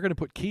gonna guess. they're gonna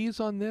put keys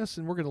on this,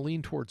 and we're gonna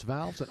lean towards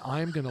valves, and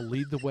I'm gonna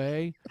lead the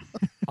way.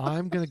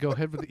 I'm gonna go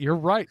ahead with it. You're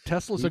right.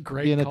 Tesla's a He'd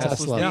great be in a call. Tesla's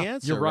Tesla. the Yeah,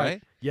 answer, you're right.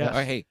 right? Yes. All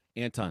right, hey,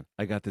 Anton,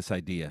 I got this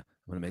idea.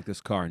 I'm going to make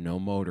this car no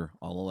motor,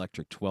 all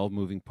electric, 12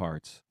 moving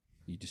parts.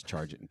 You just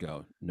charge it and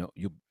go. No,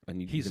 I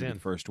need He's to be in. the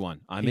first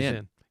one. I'm He's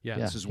in. Yeah.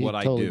 Yeah, This is he'd what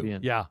I totally do. be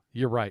in. Yeah,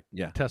 you're right.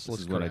 Yeah, Tesla's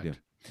this is what I do.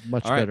 correct.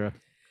 Much All right. better.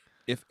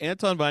 If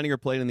Anton Weininger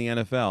played in the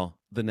NFL,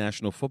 the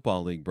National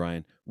Football League,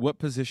 Brian, what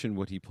position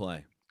would he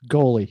play?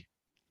 Goalie.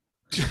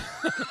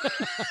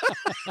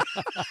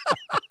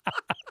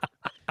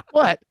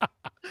 What?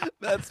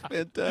 That's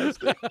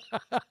fantastic.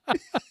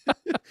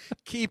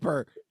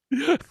 Keeper.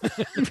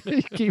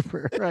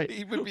 Keeper. Right.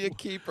 He would be a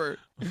keeper.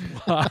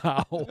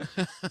 Wow.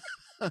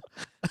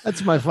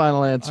 That's my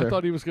final answer. I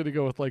thought he was going to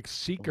go with like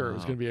seeker. It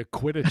was Wow. going to be a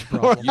Quidditch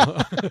problem.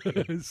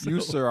 You, So,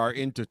 sir, are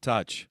into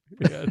touch.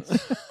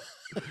 yes.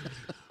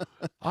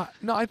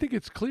 No, I think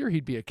it's clear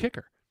he'd be a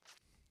kicker.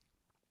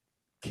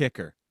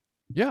 Kicker.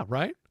 Yeah,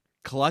 right?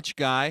 Clutch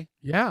guy,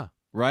 Yeah.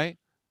 right?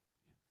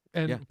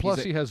 And Yeah, plus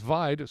he's a- he has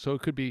Vide, so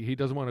it could be he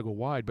doesn't want to go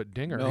wide, but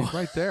Dinger, No. he's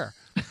right there.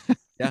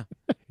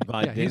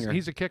 Von Yeah, Dinger.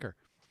 he's a kicker.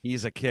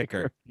 He's a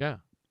kicker. Yeah,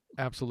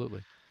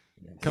 absolutely.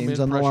 Come Game's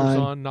in, on the pressure's line.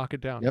 on, knock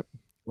it down. Yep.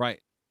 Right.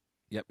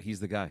 Yep, he's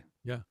the guy.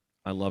 Yeah.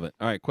 I love it.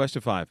 All right,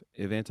 question 5.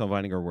 If Anton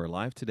Weininger were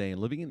alive today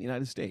and living in the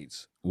United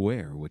States,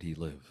 where would he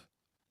live?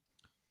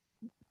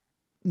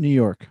 New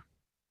York.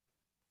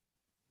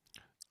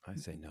 I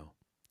say no.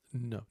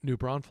 No, New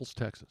Braunfels,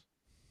 Texas.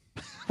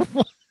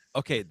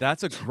 Okay,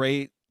 that's a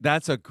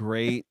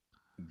great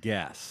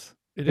guess.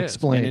 It is.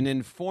 Explain. And an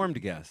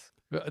informed guess.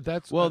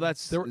 That's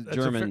that's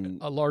German.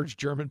 A large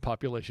German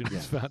population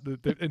is found.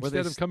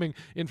 Instead of coming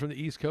in from the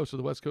East Coast or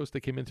the West Coast, they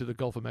came into the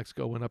Gulf of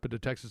Mexico, went up into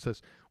Texas.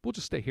 Says, we'll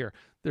just stay here.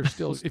 There's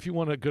still, if you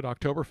want a good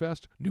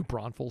Oktoberfest, New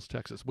Braunfels,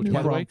 Texas. Which, New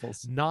by the way,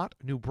 Braunfels. not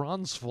New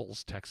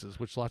Braunfels, Texas,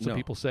 which lots No. of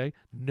people say.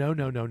 No.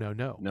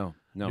 No.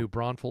 New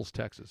Braunfels,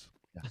 Texas.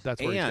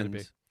 That's where he's going to be.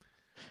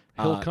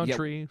 And Hill yeah,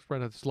 country,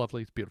 right? It's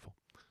lovely. It's beautiful.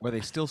 where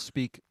they still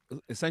speak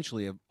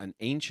essentially an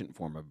ancient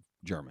form of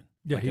German.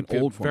 Yeah, like he'd an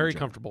feel old form of very German.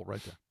 comfortable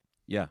right there.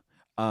 Yeah.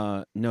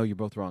 No, you're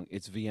both wrong.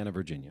 It's Vienna,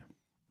 Virginia.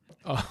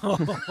 Oh,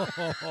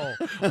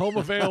 home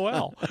of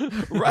AOL.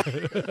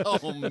 Right.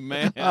 Oh,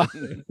 man.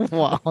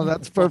 Wow,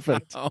 that's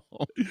perfect. Oh.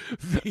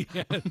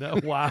 Vienna.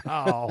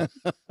 Wow.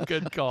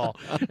 Good call.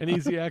 And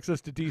easy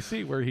access to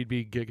DC, where he'd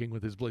be gigging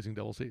with his Blazing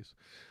Double C's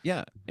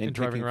Yeah. and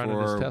driving kicking around in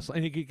his for- Tesla.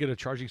 And he could get a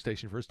charging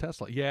station for his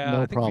Tesla. Yeah, No I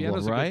think problem,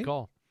 Vienna's a right? good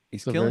call.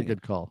 He's It's a killing very it.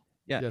 good call.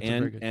 Yeah, Yeah, it's a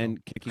very good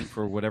and kicking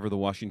for whatever the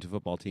Washington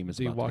football team is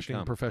The about to Washington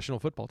become. professional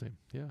football team.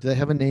 Yeah, Do they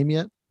have a name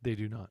yet? they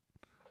do not.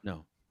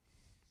 No.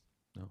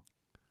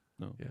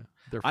 Yeah,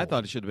 they're. I thought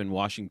folding. it should have been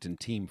Washington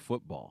team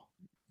football.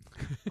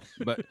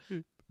 But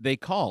they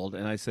called,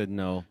 and I said,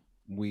 no,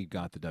 we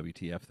got the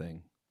WTF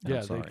thing. And I'm Yeah,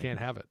 they sorry. can't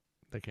have it.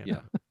 They can't Yeah.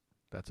 have it.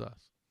 That's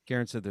us.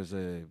 Karen said there's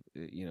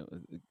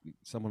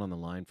someone on the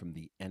line from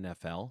the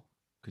NFL.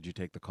 Could you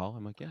take the call?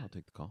 I'm like, yeah, I'll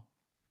take the call.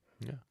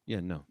 Yeah. Yeah,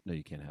 no,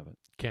 you can't have it.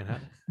 Can't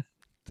have it.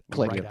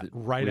 Click. Right out.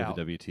 Right We have out.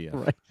 the WTF.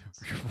 Right.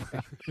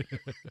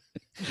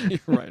 You're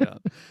right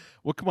out.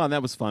 Well, come on,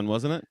 that was fun,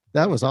 wasn't it?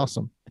 That was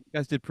awesome. You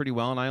guys did pretty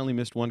well, and I only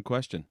missed one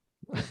question.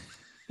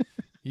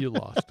 You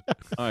lost.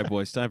 All right,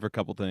 boys, time for a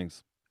couple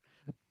things.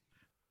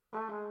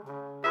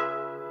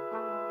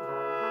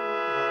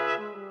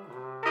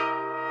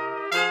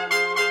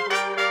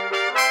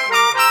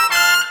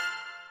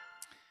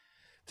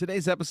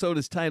 Today's episode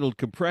is titled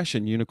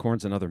Compression,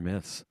 Unicorns, and Other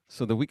Myths,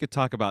 so that we could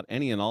talk about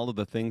any and all of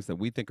the things that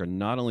we think are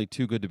not only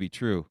too good to be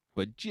true,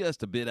 but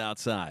just a bit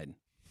outside.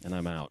 And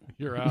I'm out.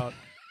 You're out.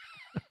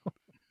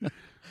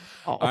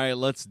 All right,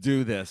 let's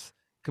do this.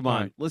 Come on. All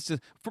right. Let's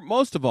just,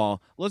 most of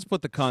all, let's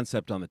put the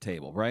concept on the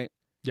table, right?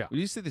 Yeah. When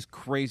you see this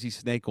crazy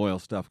snake oil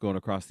stuff going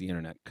across the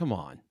internet, come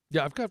on.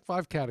 Yeah, I've got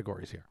 5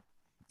 categories here.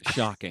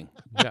 Shocking.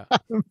 Yeah,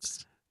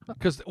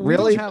 because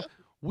Really?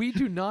 we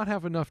do not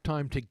have enough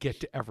time to get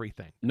to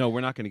everything. No,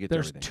 we're not going to get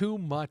There's to everything. too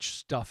much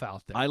stuff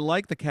out there. I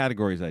like the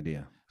categories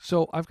idea.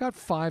 So I've got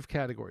 5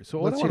 categories. So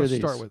what Let's I want to hear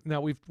start these. with.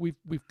 Now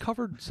we've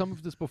covered some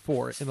of this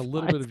before in a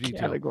little bit of detail.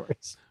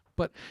 Categories.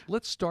 But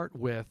let's start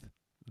with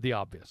the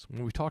obvious.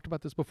 When we talked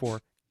about this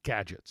before,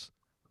 gadgets,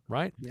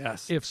 right?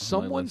 Yes. If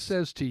someone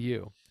says to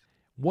you,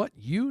 what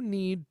you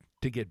need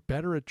to get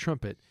better at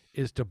trumpet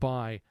is to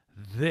buy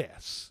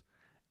this,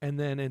 and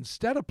then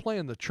instead of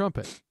playing the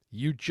trumpet,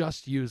 you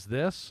just use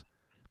this,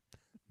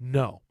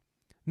 no.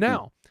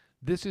 Now,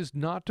 this is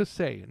not to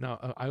say,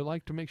 now I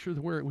like to make sure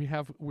that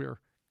we're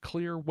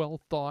clear, well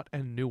thought,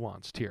 and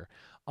nuanced here.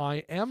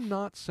 I am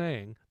not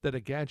saying that a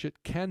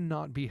gadget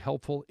cannot be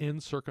helpful in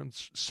certain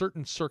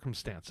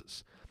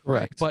circumstances.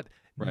 Correct. But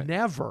Right.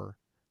 never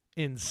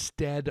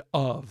instead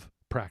of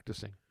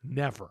practicing.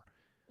 Never.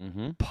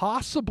 Mm-hmm.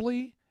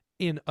 Possibly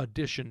in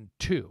addition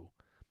to.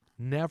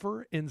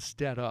 Never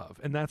instead of.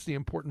 And that's the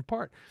important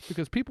part,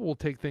 because people will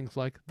take things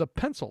like the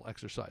pencil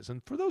exercise.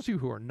 And for those of you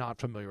who are not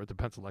familiar with the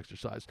pencil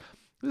exercise,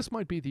 this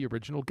might be the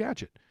original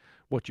gadget.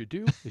 What you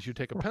do is you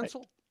take a Right.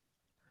 pencil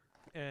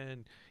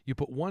and you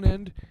put one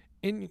end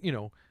in,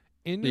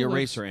 in The your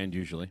eraser end,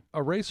 usually. lips,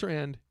 eraser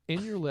end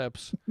in your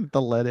lips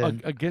The lead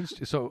in.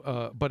 against,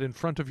 but in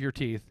front of your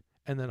teeth,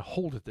 and then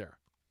hold it there.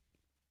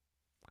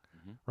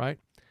 Mhm. Right?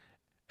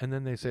 And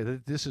then they say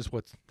that this is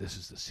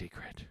the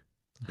secret.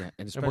 Yeah, and we're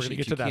gonna especially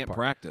get if to you that can't part.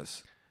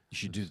 practice, you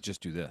should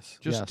just do this.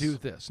 Just Yes. do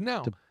this.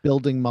 Now, To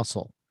building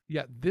muscle.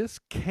 yeah, this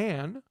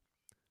can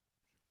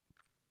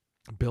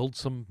build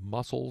some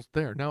muscles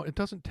there. Now, it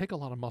doesn't take a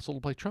lot of muscle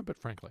to play trumpet,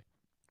 frankly.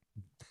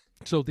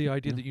 So the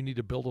idea Yeah. that you need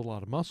to build a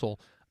lot of muscle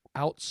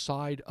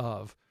outside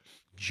of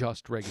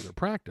just regular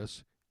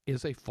practice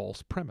is a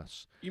false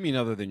premise. You mean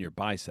other than your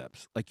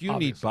biceps? Like you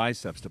Obviously. need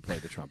biceps to play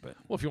the trumpet.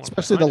 Well, if you want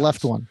Especially to the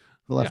left one.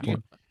 The left Yeah.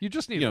 one. you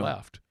just need You know,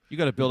 left. You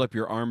got to build up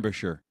your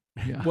embouchure.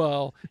 Yeah.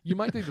 Well, you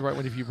might think the right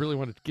one if you really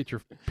want to get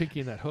your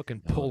pinky in that hook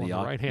and pull on the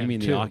right hand You mean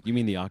too. you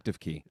mean the octave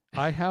key?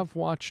 I have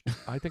watched,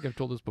 I think I've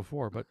told this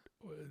before, but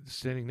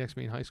standing next to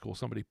me in high school,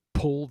 somebody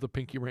pulled the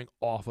pinky ring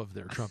off of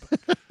their trumpet.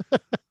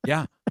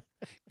 Yeah.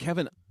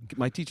 Kevin,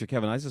 my teacher,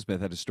 Kevin Eisensmith,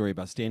 had a story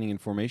about standing in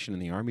formation in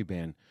the Army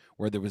band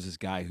where there was this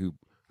guy who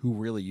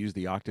really used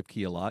the octave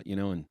key a lot,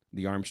 in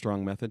the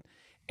Armstrong method,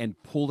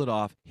 and pulled it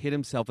off, hit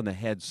himself in the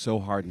head so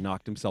hard,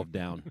 knocked himself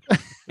down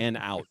and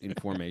out in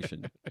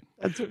formation.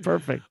 That's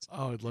perfect.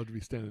 Oh, I'd love to be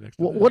standing next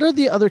to Well, that. what are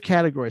the other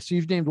categories? So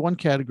you've named one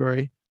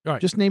category. All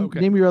right. Just name okay.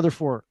 name your other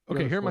 4. your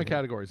Okay, other here are 4 my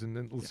categories, and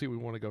then let's see what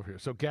we want to go here.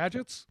 So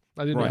gadgets.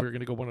 I didn't know Right. we were going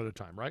to go one at a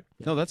time, right?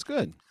 No, that's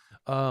good.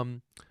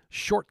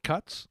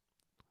 Shortcuts,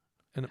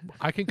 and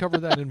I can cover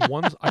that in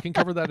one. I can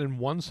cover that in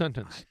one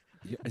sentence.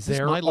 Is this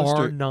There my list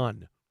are or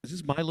none. is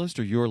this my list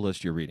or your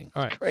list you're reading?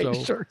 All right. Great So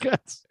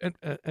shortcuts.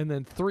 and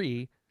then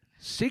 3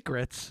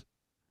 secrets.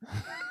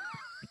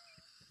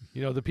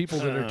 The people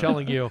that are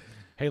telling you,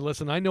 "Hey,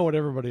 listen, I know what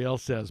everybody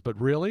else says, but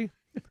really,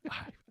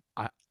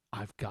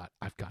 I've got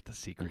the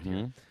secret here."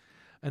 Mhm.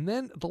 And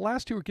then the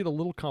last 2 get a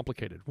little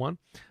complicated. One,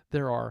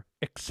 there are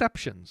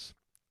exceptions.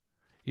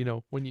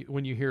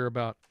 When you hear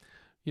about,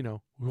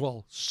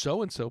 well,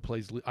 so and so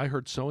plays. I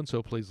heard so and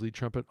so plays lead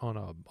trumpet on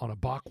a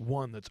Bach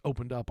 1 that's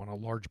opened up on a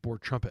large bore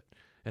trumpet,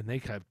 and they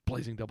have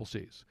blazing double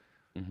Cs.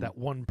 Mhm. That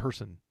one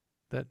person,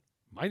 that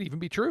might even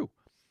be true.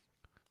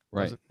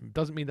 Right.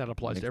 Doesn't mean that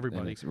applies Makes- to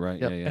everybody. makes- right.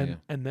 Yep. Yeah. Yeah.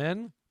 And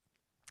then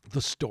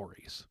the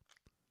stories,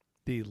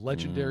 the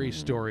legendary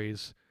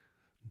stories,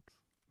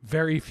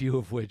 very few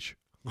of which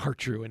are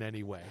true in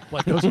any way.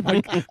 Like those are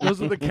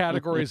the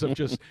categories of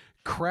just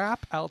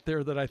crap out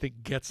there that I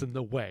think gets in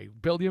the way.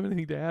 Bill, do you have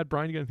anything to add?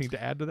 Brian, you got anything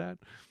to add to that?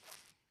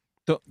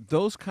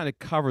 those kind of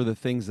cover the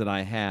things that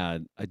I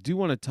had. I do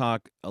want to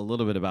talk a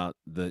little bit about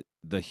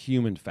the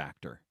human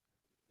factor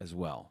as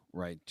well,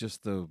 right?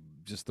 Just the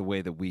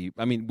way that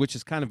which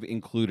is kind of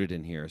included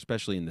in here,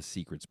 especially in the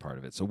secrets part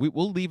of it. So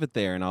we'll leave it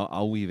there, and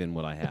I'll weave in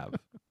what I have.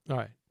 All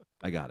right.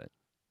 I got it.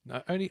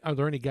 Are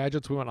there any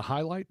gadgets we want to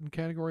highlight in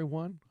category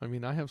 1? I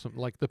mean, I have some,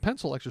 like the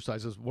pencil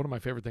exercise is one of my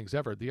favorite things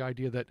ever. The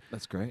idea that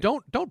That's great.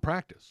 Don't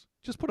practice.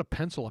 Just put a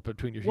pencil up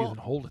between your teeth and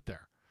hold it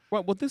there.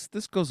 Well,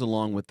 this goes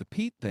along with the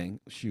Pete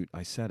thing. Shoot,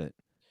 I said it.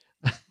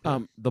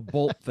 The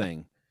bolt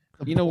thing.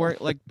 Where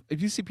like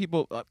if you see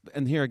people,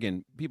 and here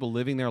again, people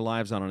living their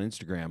lives out on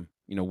Instagram,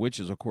 which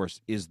is of course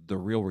is the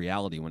real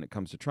reality when it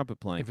comes to trumpet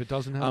playing. If it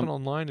doesn't happen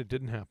online, it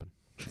didn't happen.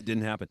 It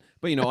didn't happen.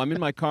 But I'm in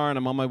my car and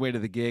I'm on my way to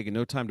the gig and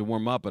no time to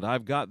warm up, but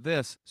I've got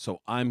this, so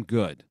I'm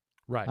good.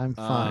 Right. I'm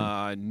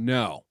fine.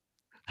 No.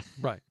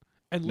 Right.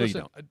 And No, you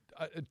listen,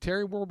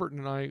 Terry Warburton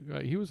and I,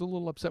 he was a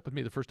little upset with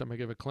me the first time I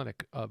gave a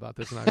clinic about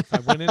this, and I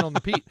went in on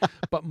the Pete.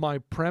 But my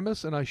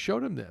premise, and I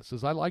showed him this,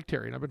 is I like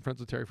Terry, and I've been friends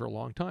with Terry for a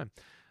long time.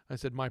 I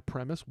said, my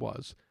premise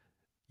was,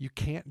 you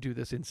can't do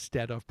this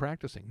instead of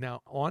practicing.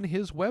 Now, on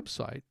his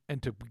website,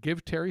 and to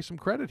give Terry some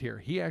credit here,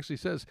 he actually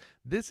says,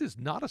 this is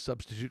not a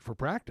substitute for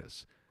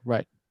practice.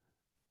 Right.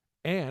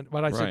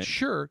 But I said,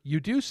 sure,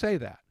 you do say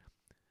that.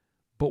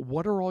 But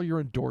what are all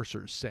your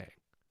endorsers saying?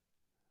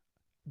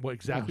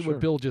 What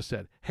Bill just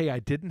said. Hey, I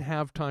didn't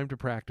have time to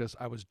practice.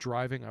 I was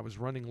driving. I was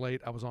running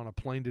late. I was on a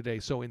plane today.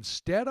 So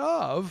instead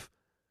of,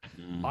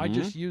 I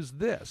just used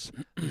this.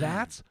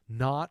 That's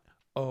not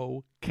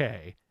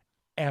okay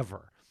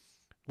ever.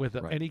 With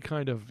any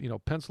kind of,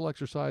 pencil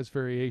exercise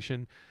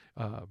variation.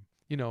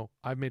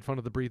 I've made fun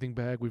of the breathing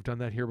bag. We've done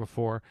that here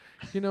before.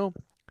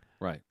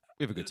 Right.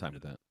 We have a good time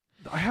with that.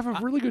 I have a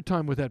really good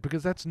time with that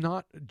because that's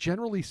not,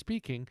 generally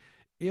speaking,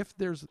 if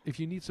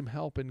you need some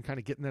help in kind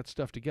of getting that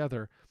stuff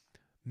together,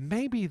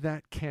 maybe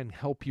that can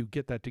help you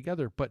get that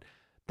together, but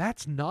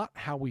that's not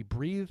how we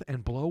breathe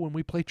and blow when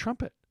we play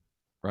trumpet.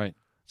 Right.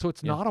 So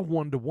it's not a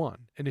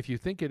one-to-one. And if you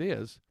think it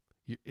is,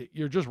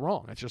 you're just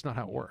wrong. That's just not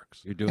how it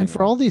works. You're doing and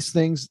for all these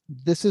things,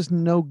 this is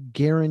no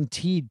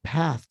guaranteed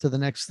path to the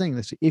next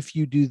thing. If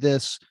you do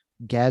this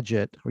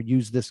gadget or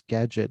use this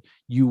gadget,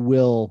 you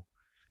will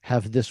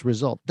have this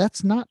result.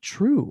 That's not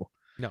true.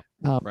 No.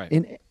 Right.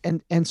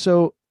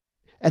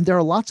 And there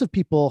are lots of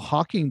people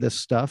hawking this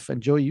stuff.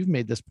 And Joey, you've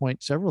made this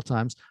point several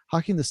times,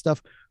 hawking this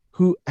stuff,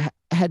 who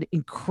had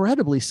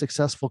incredibly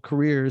successful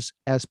careers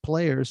as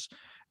players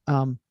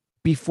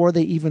before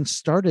they even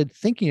started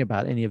thinking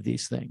about any of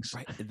these things.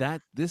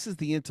 Right. This is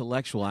the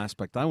intellectual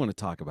aspect I want to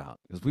talk about,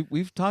 because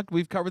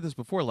we've covered this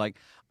before. Like,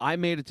 I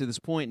made it to this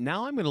point.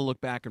 Now I'm going to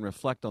look back and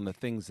reflect on the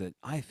things that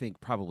I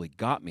think probably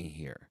got me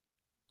here.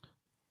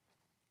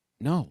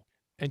 No.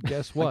 And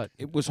guess what?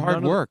 It was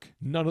hard work.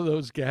 None of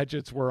those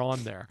gadgets were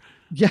on there.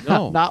 Yeah,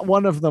 No. Not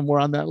one of them were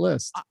on that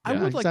list. I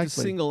would like to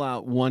single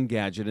out one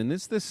gadget, and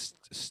it's this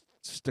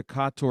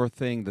staccato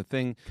thing, the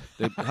thing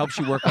that helps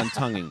you work on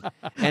tonguing.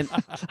 And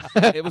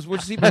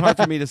which is even hard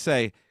for me to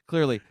say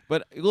clearly.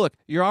 But look,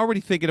 you're already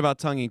thinking about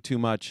tonguing too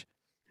much.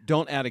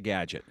 Don't add a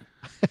gadget.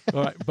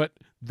 All right, but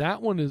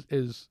that one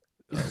is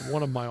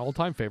one of my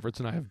all-time favorites,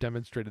 and I have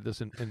demonstrated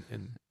this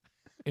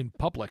in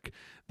public.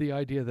 The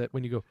idea that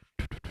when you go,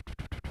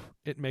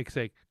 it makes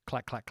a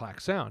clack, clack,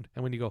 clack sound.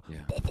 And when you go,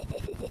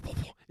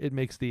 it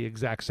makes the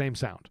exact same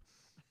sound.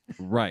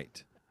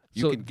 Right.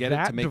 You can get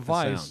it to make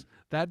the sound.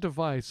 That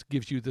device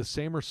gives you the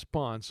same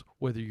response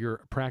whether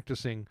you're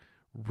practicing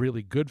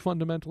really good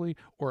fundamentally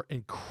or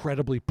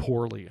incredibly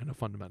poorly in a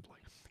fundamentally.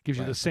 Gives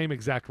you the same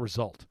exact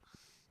result.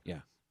 Yeah.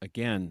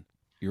 Again,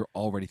 you're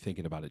already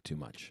thinking about it too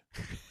much.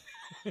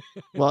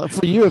 Well,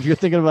 for you, if you're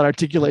thinking about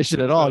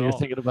articulation at all, you're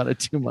thinking about it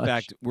too much. In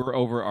fact, we're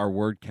over our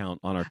word count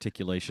on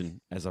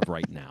articulation as of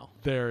right now.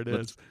 There it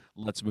is.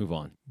 Let's move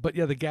on. But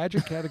yeah, the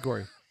gadget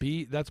category,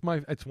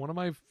 it's one of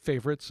my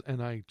favorites,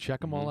 and I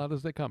check them all out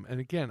as they come. And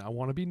again, I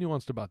want to be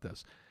nuanced about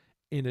this.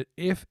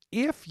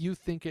 If you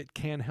think it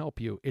can help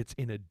you, it's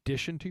in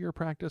addition to your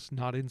practice,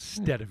 not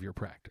instead of your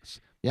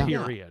practice. Yeah.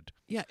 Period.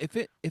 Yeah, if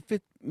it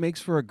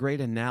makes for a great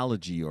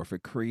analogy, or if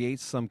it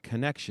creates some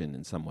connection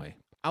in some way,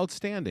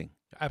 outstanding.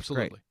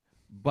 Absolutely. Great.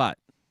 But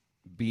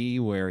be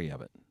wary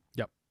of it.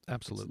 Yep,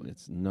 absolutely.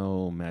 It's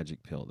no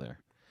magic pill there.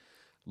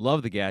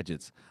 Love the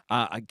gadgets.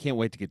 I can't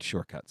wait to get to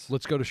shortcuts.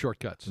 Let's go to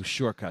shortcuts.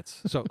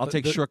 Shortcuts. So I'll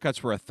take shortcuts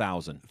for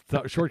 1,000.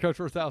 Shortcuts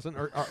for 1,000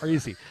 are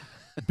easy.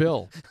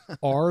 Bill,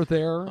 are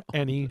there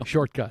any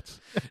shortcuts?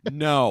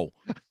 No.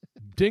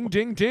 Ding,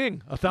 ding,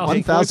 ding. 1,000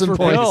 1,000 points for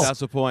points. Bill.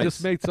 1,000 points.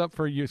 This makes up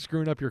for you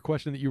screwing up your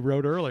question that you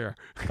wrote earlier.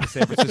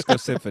 San Francisco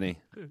Symphony.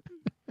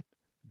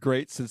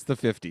 Great since the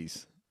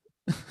 50s.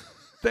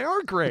 They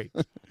are great.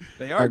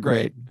 They are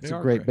great. It's a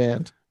great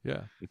band.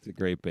 Yeah. It's a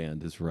great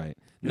band, is right.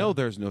 No,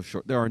 there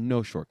are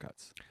no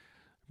shortcuts.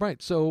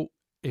 Right. So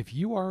if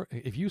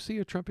you see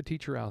a trumpet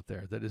teacher out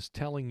there that is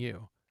telling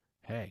you,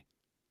 hey,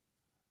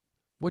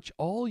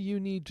 all you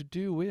need to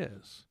do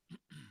is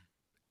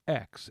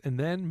X, and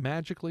then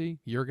magically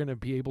you're going to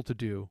be able to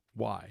do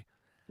Y.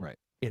 Right.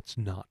 It's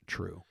not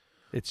true.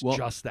 It's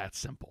just that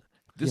simple.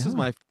 This is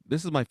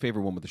this is my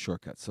favorite one with the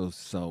shortcuts.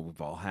 So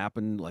we've all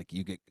happened. Like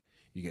you get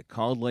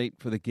called late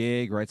for the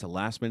gig, right? It's a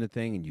last minute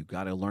thing, and you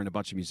got to learn a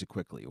bunch of music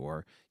quickly,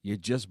 or you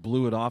just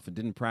blew it off and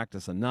didn't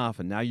practice enough,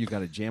 and now you got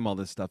to jam all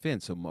this stuff in.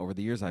 So over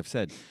the years, I've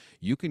said,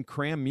 you can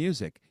cram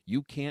music,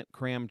 you can't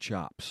cram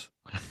chops.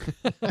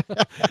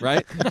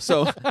 Right?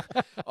 So,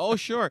 oh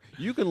sure,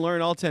 you can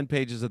learn all 10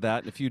 pages of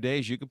that in a few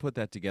days. You can put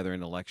that together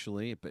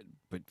intellectually, but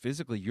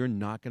physically, you're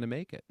not going to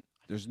make it.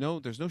 There's no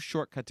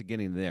shortcut to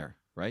getting there,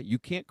 right? You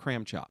can't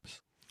cram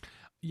chops.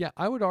 Yeah,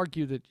 I would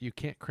argue that you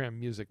can't cram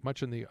music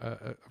much in the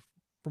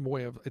from a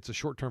way of it's a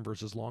short-term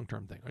versus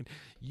long-term thing. And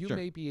you Sure.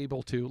 may be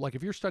able to, like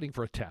if you're studying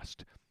for a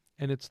test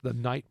and it's the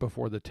night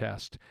before the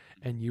test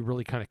and you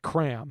really kind of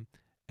cram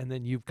and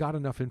then you've got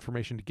enough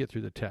information to get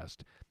through the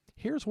test.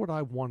 Here's what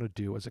I want to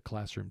do as a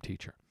classroom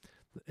teacher.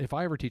 If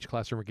I ever teach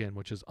classroom again,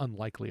 which is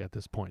unlikely at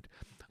this point,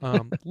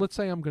 let's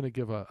say I'm going to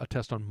give a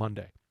test on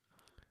Monday.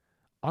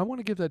 I want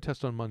to give that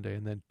test on Monday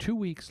and then 2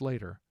 weeks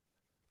later,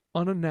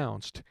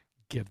 unannounced,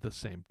 give the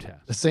same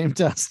test. The same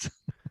test.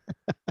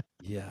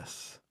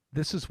 Yes.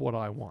 This is what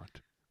I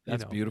want.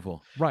 That's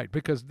beautiful. Right,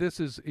 because this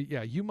is,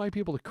 you might be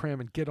able to cram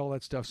and get all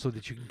that stuff so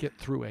that you can get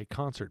through a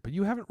concert, but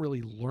you haven't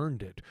really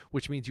learned it,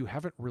 which means you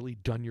haven't really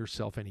done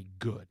yourself any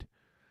good.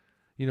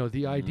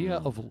 The idea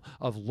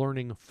of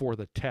learning for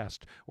the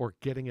test or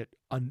getting it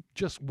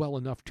just well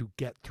enough to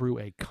get through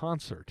a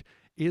concert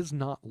is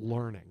not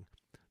learning.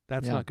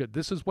 That's not good.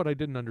 This is what I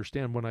didn't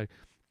understand when I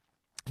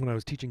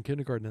was teaching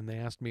kindergarten and they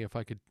asked me if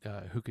I could,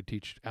 who could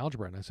teach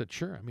algebra. And I said,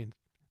 sure. I mean,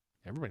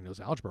 everybody knows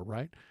algebra,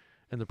 right?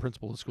 And the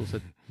principal of the school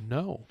said,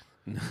 no,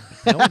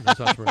 no one knows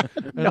algebra.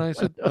 And I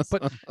said,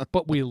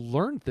 but we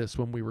learned this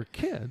when we were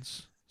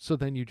kids. So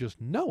then you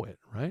just know it,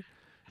 right?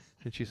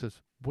 And she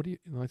says, what do you,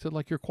 and I said,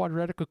 like your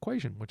quadratic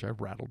equation, which I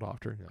rattled off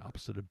to her, the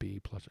opposite of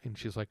B plus, and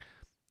she's like,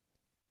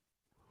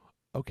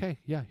 okay,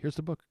 yeah, here's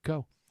the book,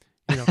 go.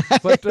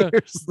 But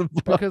Here's the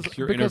book.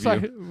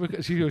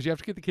 because she goes, you have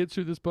to get the kids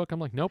through this book. I'm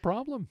like, no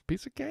problem,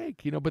 piece of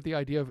cake, but the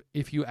idea of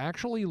if you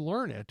actually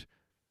learn it,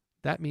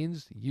 that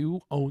means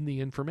you own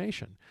the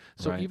information.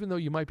 So Right. even though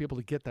you might be able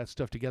to get that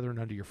stuff together and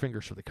under your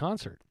fingers for the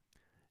concert,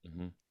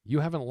 you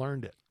haven't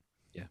learned it.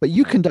 Yeah. But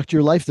you conduct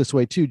your life this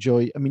way too,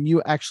 Joey. I mean,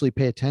 you actually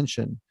pay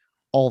attention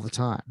all the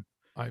time.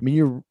 I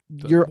mean,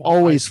 you're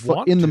always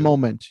in the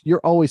moment.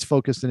 You're always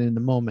focused and in the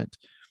moment.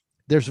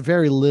 There's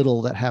very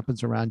little that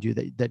happens around you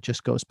that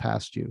just goes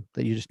past you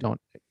that you just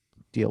don't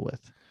deal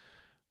with.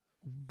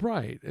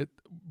 Right.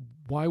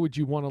 Why would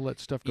you want to let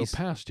stuff go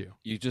past you?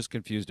 You just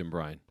confused him,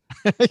 Brian.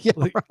 Yeah,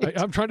 Like, right.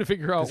 I'm trying to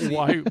figure out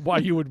why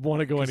you would want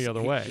to go any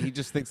other way. He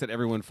just thinks that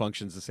everyone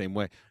functions the same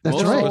way. That's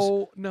Most of right.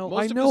 us- No, most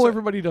I of know us are-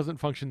 everybody doesn't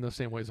function the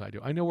same way as I do.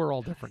 I know we're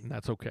all different, and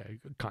that's okay,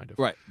 kind of.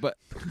 Right, but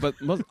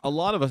a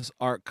lot of us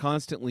are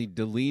constantly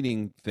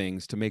deleting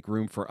things to make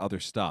room for other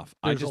stuff.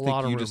 I There's just a lot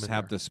think of you room just in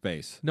have there. the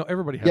space. No,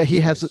 everybody has. Yeah, the he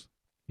has space.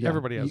 yeah,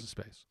 Everybody has the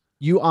space.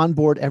 You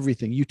onboard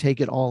everything. You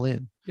take it all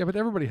in. Yeah, but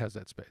everybody has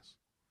that space.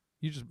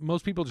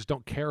 Most people just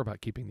don't care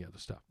about keeping the other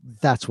stuff.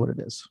 That's what it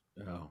is.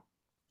 Oh,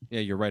 yeah,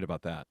 you're right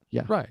about that.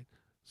 Yeah. Right.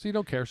 So you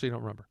don't care, so you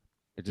don't remember.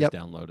 I just Yep.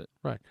 download it.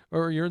 Right.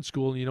 Or you're in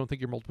school and you don't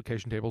think your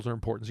multiplication tables are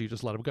important, so you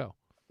just let them go.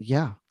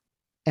 Yeah.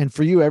 And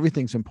for you,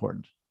 everything's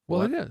important.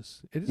 Well, What? it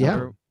is. It is. Yeah.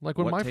 important. Like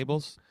when What my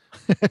tables?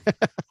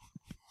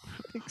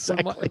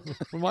 Exactly.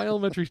 when my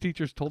elementary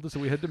teachers told us that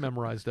we had to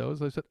memorize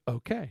those, I said,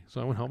 okay.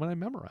 So I went home and I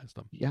memorized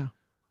them Yeah.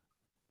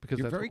 because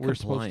You're that's very what we're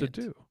supposed to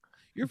compliant. do.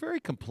 You're very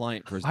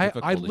compliant for as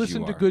difficult I as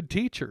listen you to are. good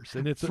teachers,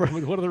 and it's one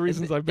of the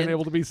reasons I've been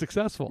able to be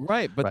successful.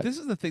 Right, but Right. this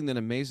is the thing that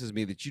amazes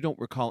me, that you don't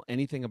recall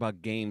anything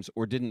about games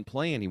or didn't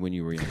play any when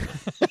you were younger.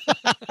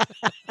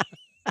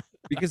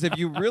 Because if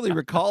you really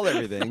recall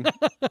everything,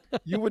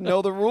 you would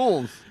know the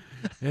rules.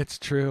 It's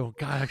true.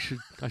 God,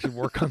 I should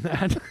work on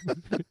that.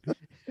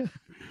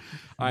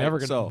 All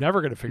right, so-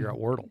 never gonna figure out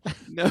Wordle.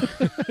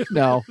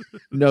 No,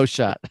 No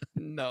shot.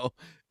 no.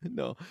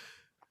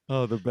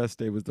 Oh, the best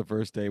day was the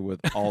first day with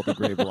all the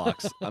gray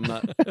blocks.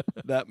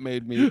 That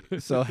made me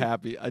so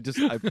happy. I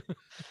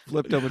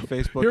flipped open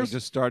Facebook and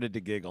just started to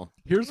giggle.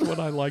 Here's what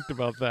I liked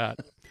about that.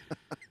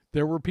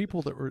 There were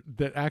people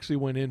that actually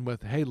went in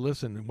with, hey,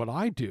 listen, what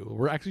I do,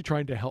 we're actually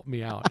trying to help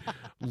me out.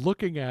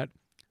 Looking at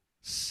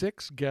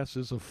 6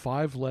 guesses of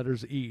 5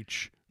 letters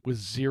each with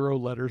 0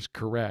 letters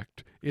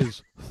correct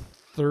is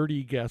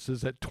 30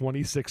 guesses at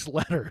 26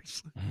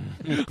 letters.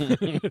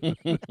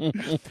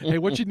 Hey,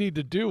 what you need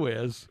to do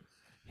is,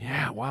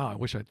 yeah, wow, I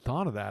wish I'd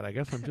thought of that. I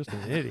guess I'm just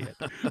an idiot.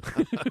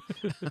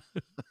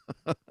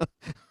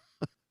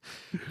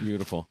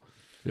 Beautiful.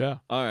 Yeah.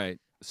 All right.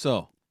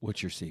 So,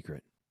 what's your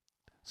secret?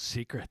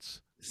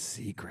 Secrets.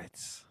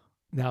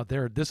 Now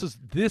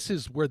This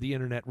is where the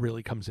internet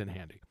really comes in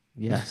handy.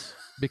 Yes.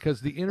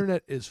 Because the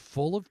internet is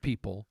full of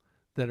people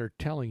that are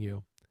telling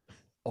you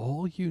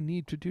all you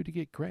need to do to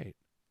get great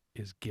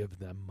is give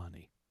them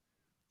money.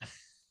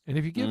 And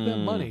if you give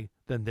them money,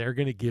 then they're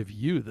going to give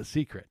you the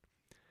secret.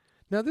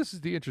 Now, this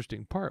is the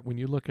interesting part when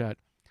you look at,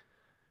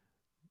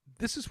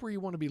 this is where you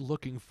want to be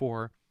looking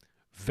for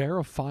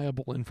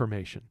verifiable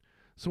information.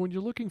 So when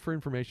you're looking for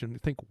information,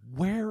 think,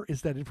 where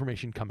is that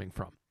information coming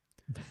from?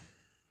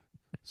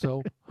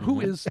 So who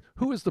is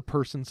the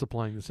person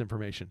supplying this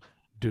information?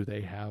 Do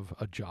they have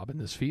a job in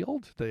this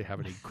field? Do they have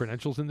any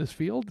credentials in this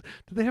field?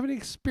 Do they have any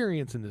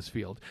experience in this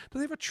field? Do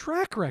they have a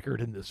track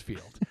record in this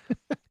field?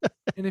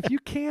 And if you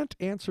can't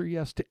answer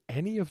yes to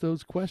any of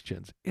those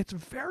questions, it's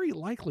very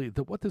likely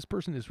that what this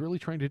person is really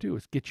trying to do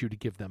is get you to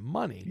give them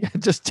money. Yeah,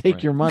 just take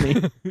Right. your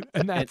money.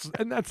 and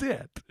that's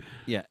it.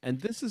 Yeah, and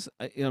this is,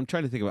 I'm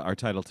trying to think about our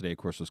title today, of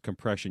course, was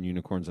Compression,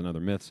 Unicorns, and Other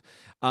Myths.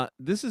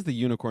 This is the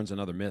Unicorns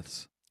and Other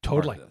Myths. part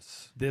of Totally.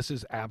 This. This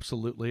is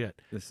absolutely it.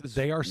 This is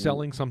They are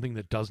selling something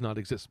that does not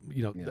exist.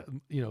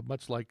 Yeah.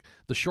 Much like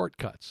the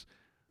shortcuts.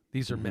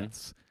 These are Mhm.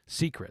 myths,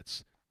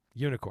 secrets,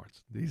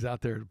 unicorns. These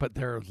out there, but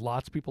there are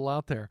lots of people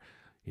out there.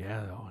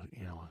 Yeah,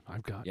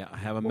 I've got. Yeah, I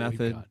have a what we've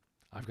method. got.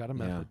 I've got a Yeah.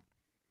 method.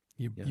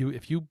 Yeah.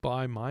 If you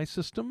buy my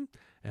system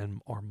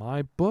or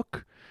my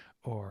book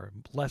or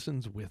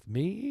lessons with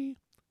me,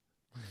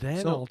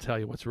 then So- I'll tell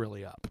you what's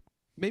really up.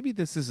 Maybe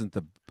this isn't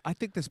the. I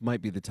think this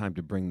might be the time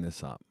to bring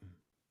this up.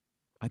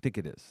 I think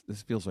it is.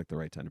 This feels like the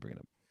right time to bring it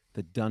up.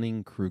 The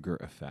Dunning-Kruger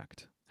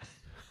effect.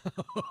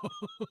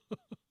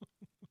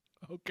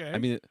 Okay. I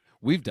mean,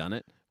 we've done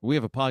it. We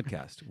have a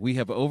podcast. We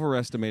have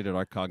overestimated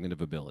our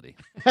cognitive ability.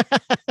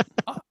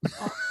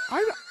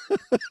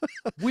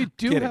 we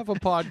do Kidding. have a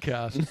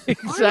podcast. I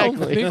don't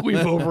Exactly. think we've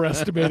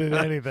overestimated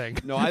anything.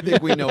 No, I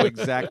think we know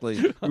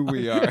exactly who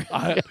we are.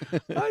 I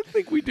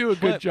think we do a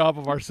good job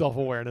of our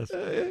self-awareness.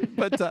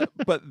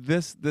 But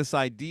this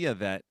idea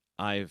that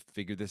I've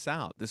figured this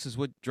out. This is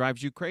what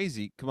drives you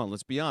crazy. Come on,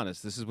 let's be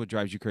honest. This is what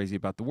drives you crazy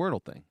about the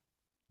Wordle thing,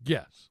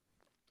 Yes.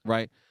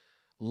 right?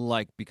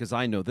 Like, because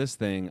I know this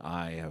thing,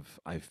 I've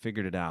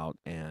figured it out,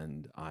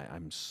 and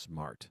I'm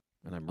smart,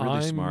 and I'm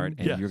really smart,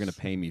 and you're going yes.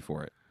 to pay me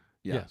for it.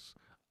 Yeah. Yes.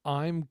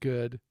 I'm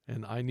good,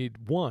 and I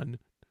need one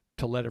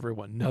to let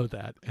everyone know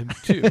that, and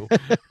two,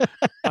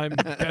 I'm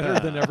better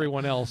than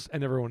everyone else,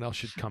 and everyone else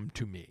should come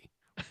to me.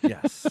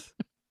 Yes.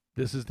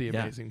 This is the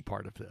Yeah. amazing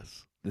part of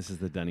this. This is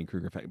the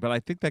Dunning-Kruger effect. But I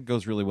think that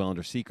goes really well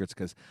under secrets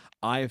because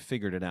I have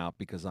figured it out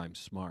because I'm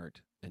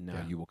smart, and now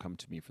Yeah. you will come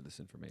to me for this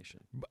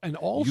information. And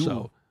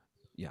also,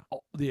 Yeah.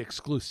 the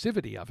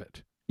exclusivity of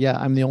it. Yeah,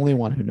 I'm the only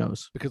one who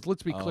knows. Because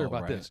let's be clear Oh,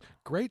 about right. this.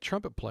 Great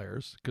trumpet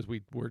players, because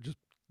we're just,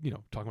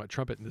 talking about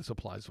trumpet, and this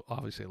applies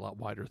obviously a lot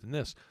wider than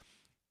this.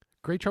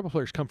 Great trumpet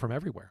players come from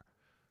everywhere.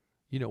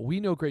 We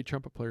know great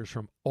trumpet players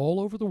from all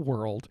over the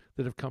world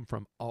that have come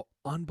from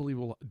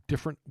unbelievable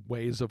different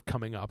ways of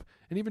coming up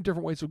and even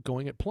different ways of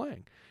going at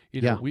playing.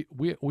 Yeah.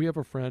 We have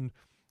a friend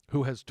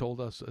who has told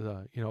us,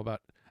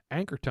 about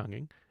anchor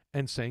tonguing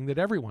and saying that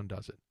everyone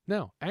does it.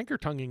 Now, anchor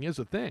tonguing is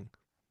a thing,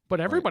 but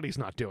everybody's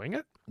not doing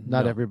it,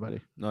 Not No,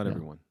 everybody. Not Yeah.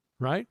 everyone.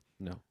 right?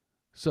 No.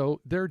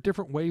 So there are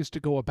different ways to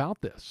go about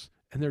this,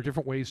 and there are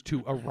different ways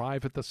to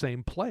arrive at the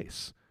same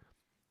place.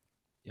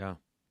 Yeah.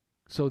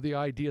 So the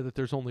idea that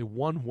there's only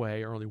one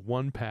way or only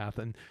one path,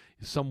 and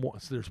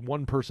there's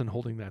one person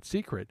holding that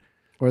secret,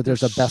 Or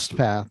there's a There's best so-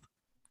 path.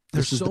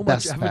 there's This is so the much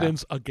best path.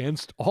 evidence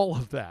against all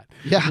of that.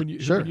 Yeah, When you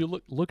sure.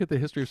 look at the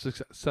history of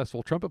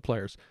successful trumpet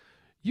players,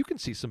 you can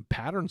see some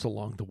patterns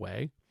along the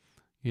way.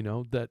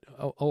 That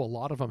a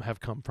lot of them have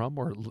come from,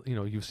 or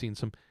you've seen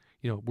some.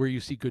 Where you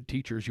see good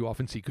teachers, you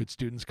often see good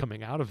students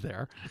coming out of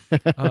there.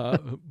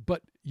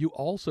 But you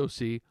also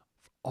see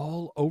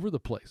all over the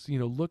place. You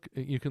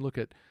can look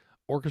at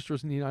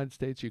orchestras in the United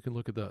States. You can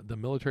look at the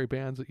military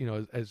bands,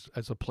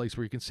 as a place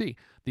where you can see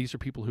these are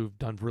people who've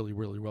done really,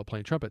 really well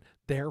playing trumpet.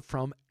 They're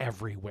from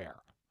everywhere.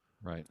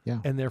 Right.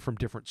 And they're from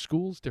different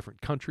schools,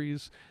 different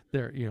countries.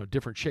 They're,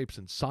 different shapes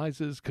and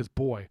sizes. Because,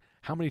 boy,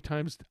 how many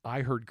times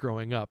I heard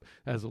growing up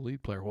as a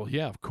lead player, well,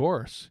 yeah, of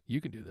course,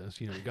 you can do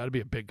this. You got to be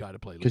a big guy to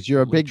play lead. 'Cause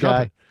you're a lead big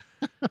guy.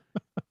 trumpet.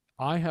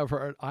 I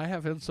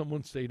have had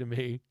someone say to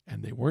me,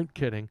 and they weren't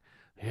kidding,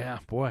 yeah,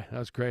 boy, that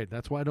was great.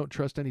 That's why I don't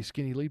trust any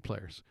skinny lead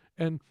players.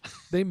 And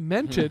they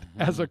meant it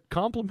as a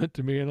compliment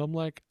to me. And I'm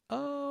like,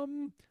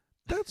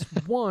 that's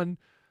one,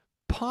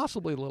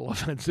 possibly a little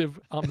offensive.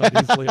 I'm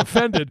not easily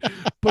offended.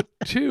 But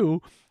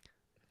two,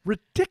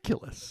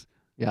 ridiculous.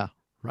 Yeah.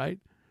 Right?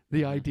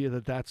 The idea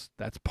that that's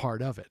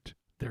part of it.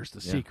 There's the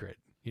Yeah. secret.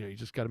 You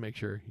just got to make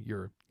sure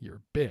you're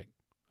big.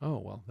 Oh,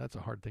 well, that's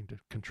a hard thing to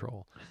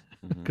control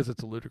Mhm. because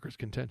it's a ludicrous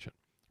contention,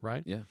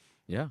 right?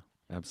 Yeah.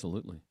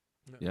 Absolutely.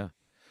 Yeah. Yeah.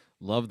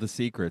 Love the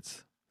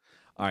secrets.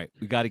 All right,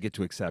 we got to get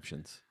to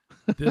exceptions.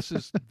 This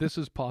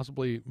is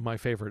possibly my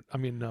favorite. I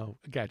mean, no,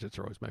 gadgets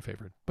are always my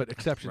favorite, but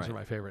exceptions Right. are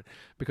my favorite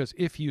because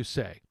if you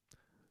say,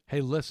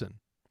 "Hey, listen,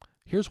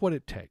 here's what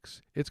it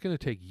takes. It's going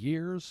to take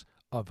years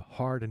of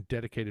hard and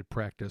dedicated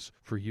practice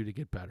for you to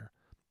get better."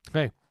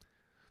 Hey,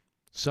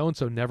 so and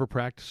so never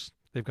practiced.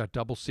 They've got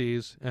double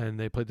C's and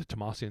they played the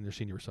Tomasi in their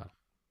senior recital.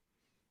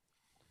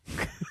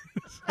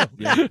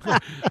 Yeah.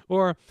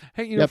 Or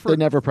hey, Yep, they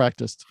never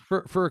practiced.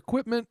 for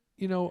equipment,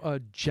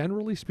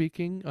 generally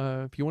speaking,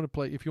 if you want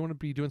to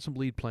be doing some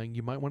lead playing,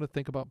 you might want to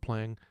think about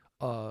playing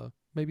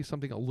maybe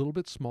something a little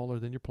bit smaller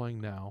than you're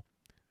playing now,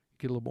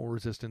 get a little more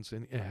resistance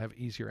and have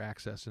easier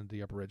access into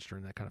the upper register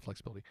and that kind of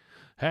flexibility.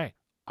 Hey,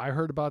 I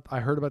heard about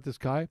this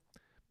guy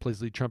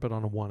plays lead trumpet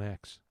on a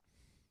 1X.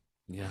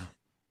 Yeah.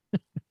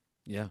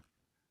 Yeah.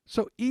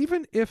 So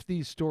even if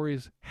these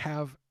stories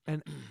have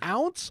an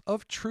ounce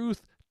of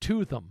truth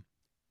to them,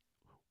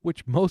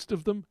 which most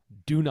of them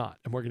do not,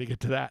 and we're going to get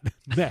to that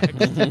next,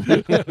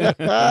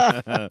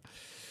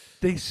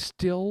 they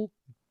still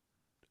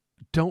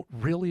don't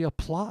really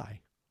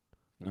apply.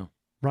 No.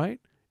 Right?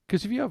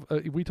 Because if you have,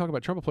 we talk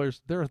about trumpet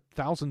players, there are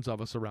thousands of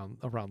us around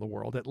the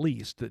world, at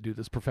least, that do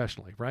this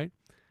professionally, right?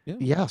 Yeah.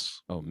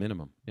 Yes. Oh,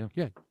 minimum. Yeah.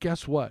 Yeah.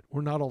 Guess what?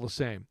 We're not all the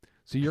same.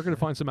 So you're going to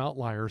find some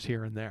outliers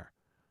here and there.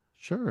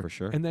 Sure. For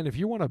sure. And then if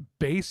you want to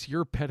base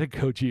your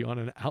pedagogy on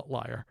an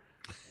outlier,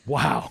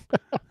 wow,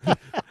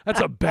 that's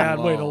a bad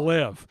way to Whoa.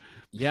 live.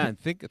 Yeah, and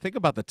think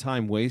about the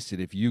time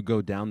wasted if you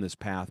go down this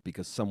path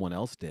because someone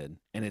else did,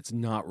 and it's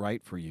not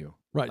right for you.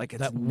 Right. Like,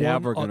 it's that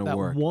never one, going to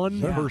work. That one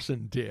Yeah.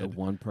 person The did.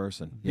 one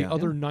person. The Yeah.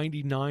 other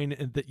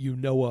 99 that you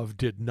know of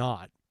did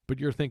not. But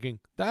you're thinking,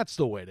 that's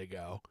the way to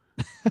go.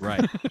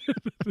 Right.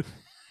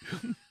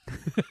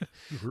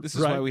 This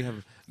is Right? why we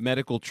have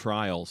medical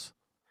trials.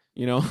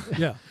 You know,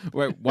 Yeah.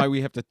 why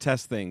we have to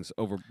test things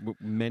over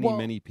many, Well,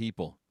 many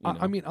people. You know?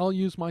 I mean, I'll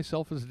use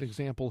myself as an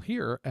example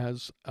here,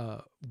 as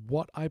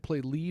what I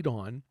play lead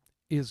on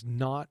is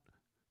not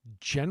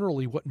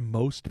generally what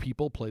most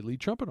people play lead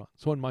trumpet on.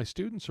 So when my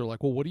students are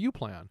like, well, what do you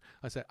play on?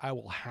 I say, I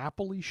will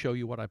happily show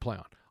you what I play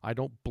on. I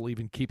don't believe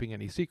in keeping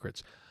any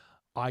secrets.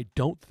 I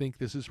don't think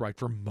this is right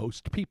for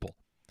most people.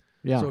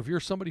 Yeah. So if you're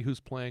somebody who's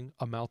playing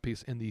a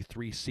mouthpiece in the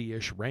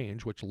 3C-ish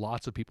range, which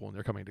lots of people when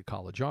they're coming to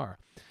college are,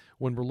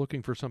 when we're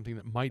looking for something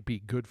that might be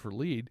good for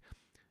lead,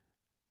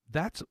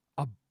 that's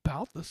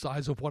about the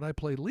size of what I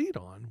play lead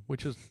on,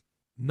 which is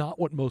not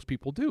what most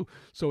people do.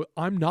 So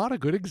I'm not a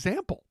good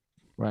example.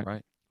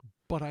 Right.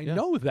 But I Yeah.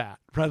 know that,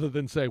 rather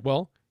than say,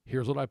 well,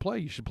 here's what I play,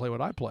 you should play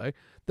what I play,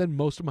 then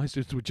most of my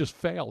students would just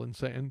fail and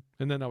say, and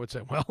then I would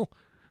say, well,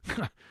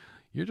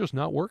 you're just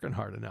not working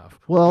hard enough.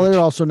 Well, they're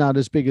also not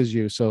as big as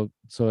you, so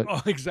it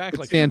Oh,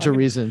 exactly. stands to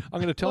reason. I'm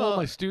going to tell all Well-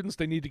 my students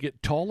they need to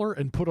get taller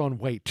and put on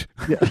weight.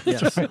 Yeah.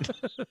 Yes.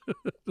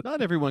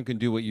 Not everyone can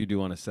do what you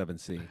do on a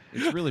 7C.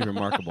 It's really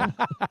remarkable.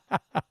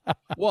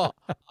 Well,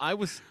 I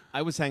was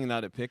hanging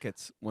out at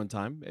Pickett's one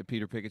time, at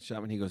Peter Pickett's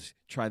shop, and he goes,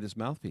 try this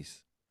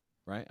mouthpiece,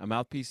 right? A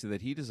mouthpiece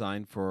that he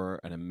designed for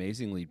an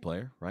amazing lead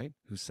player, right,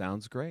 who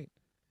sounds great.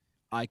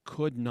 I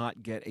could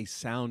not get a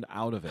sound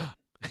out of it.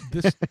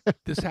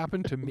 This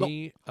happened to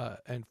me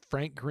and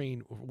Frank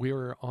Green. We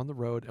were on the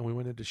road and we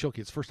went into Shilkey.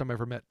 It's the first time I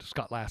ever met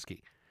Scott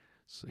Lasky.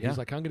 So he's Yeah.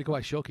 like, I'm going to go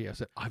by Shilkey. I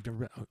said, I've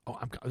never.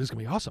 This is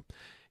going to be awesome.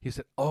 He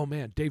said, oh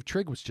man, Dave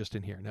Trigg was just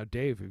in here. Now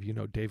Dave, if you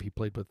know Dave, he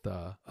played with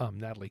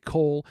Natalie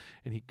Cole,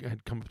 and he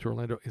had come up to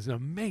Orlando. He's an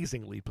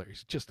amazing lead player.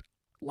 He's just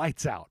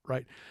lights out,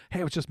 right?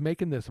 Hey, I was just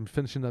making this. I'm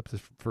finishing up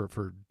this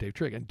for Dave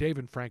Trigg, and Dave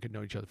and Frank had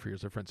known each other for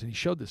years. They're friends, and he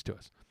showed this to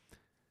us.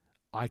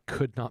 I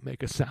could not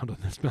make a sound on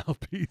this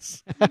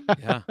mouthpiece.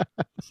 Yeah.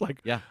 It's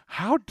like, Yeah.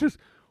 how does,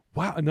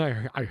 wow. And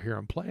I hear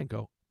him play and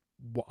go,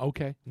 well,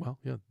 okay, well,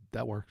 yeah,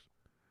 that works.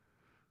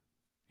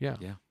 Yeah.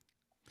 Yeah.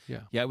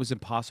 Yeah. Yeah, it was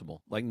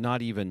impossible. Like,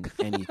 not even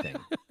anything.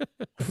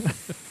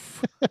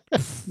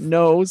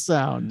 No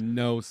sound.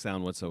 No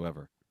sound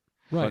whatsoever.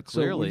 Right. But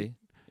clearly, it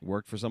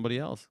worked for somebody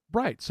else.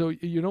 Right. So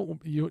you don't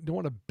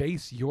want to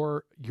base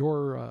your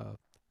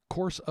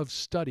course of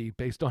study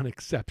based on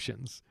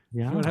exceptions.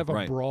 You Yeah. want to have a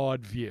Right.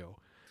 broad view.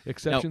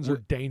 Exceptions are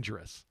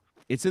dangerous.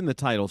 It's in the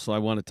title, so I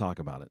want to talk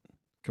about it.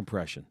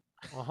 Compression.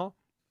 Uh-huh.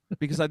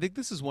 Because I think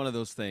this is one of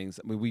those things.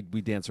 I mean,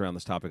 we dance around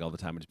this topic all the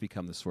time, and it's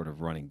become this sort of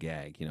running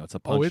gag. You know, it's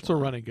a punchline. Oh, it's a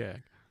running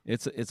gag.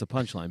 It's a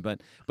punchline,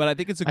 but I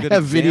think it's a I good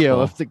have example. video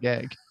of the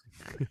gag.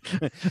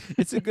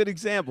 It's a good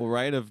example,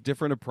 right, of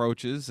different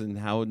approaches and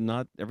how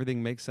not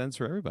everything makes sense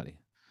for everybody.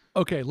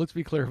 Okay, let's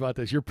be clear about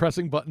this. You're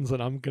pressing buttons,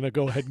 and I'm going to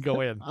go ahead and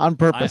go in. On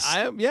purpose.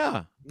 I am,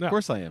 yeah, Yeah. of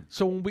course I am.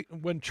 So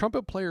when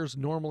trumpet players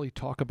normally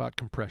talk about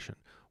compression,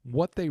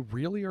 what they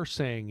really are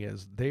saying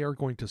is they are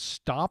going to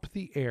stop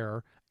the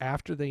air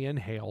after they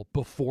inhale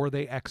before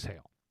they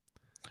exhale.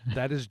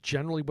 That is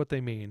generally what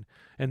they mean,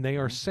 and they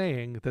are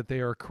saying that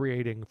they are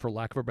creating, for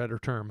lack of a better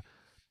term,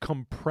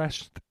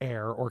 compressed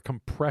air or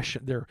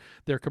compression.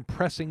 They're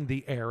compressing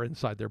the air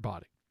inside their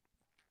body.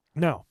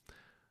 Now,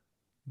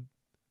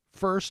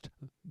 first,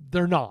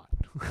 they're not.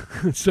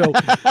 So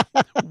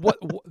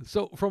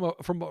so from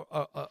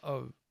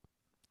a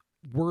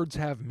words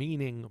have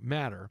meaning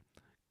matter.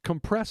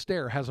 Compressed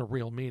air has a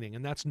real meaning,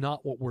 and that's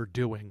not what we're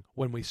doing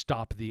when we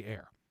stop the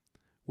air.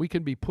 We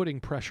can be putting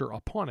pressure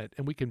upon it,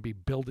 and we can be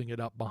building it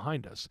up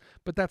behind us,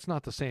 but that's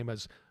not the same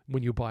as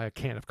when you buy a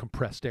can of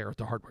compressed air at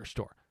the hardware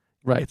store.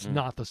 Right. It's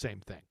not the same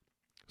thing.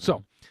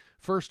 So,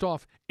 first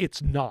off,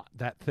 it's not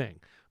that thing.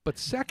 But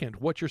second,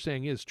 what you're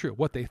saying is true.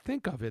 What they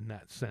think of in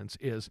that sense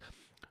is,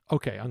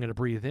 okay, I'm going to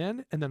breathe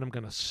in, and then I'm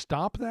going to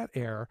stop that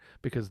air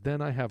because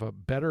then I have a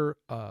better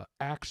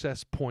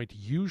access point,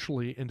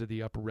 usually into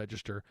the upper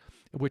register,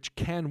 which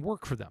can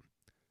work for them.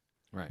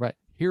 Right.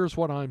 Here's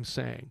what I'm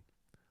saying.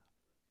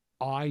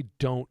 I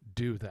don't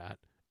do that,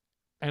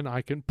 and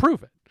I can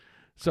prove it.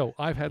 So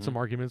I've had some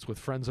arguments with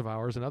friends of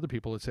ours and other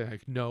people that say,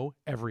 like, no,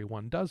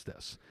 everyone does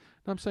this.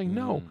 And I'm saying,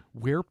 no,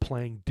 we're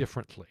playing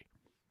differently.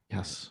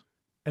 Yes.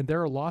 And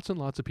there are lots and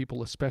lots of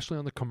people, especially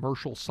on the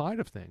commercial side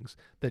of things,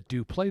 that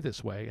do play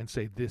this way and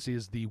say this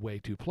is the way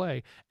to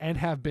play and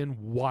have been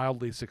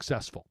wildly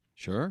successful.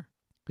 Sure.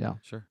 Yeah.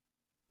 Sure.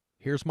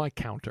 Here's my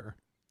counter.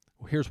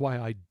 Here's why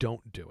I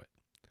don't do it.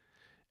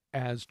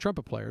 As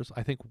trumpet players,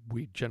 I think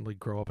we generally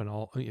grow up in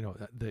all,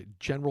 the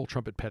general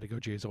trumpet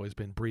pedagogy has always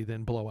been breathe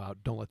in, blow out,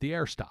 don't let the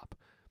air stop.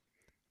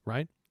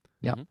 Right?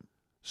 Yeah. Mhm.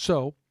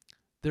 So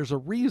there's a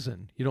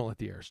reason you don't let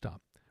the air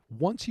stop.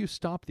 Once you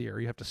stop the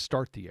air, you have to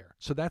start the air.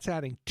 So that's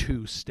adding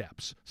 2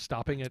 steps,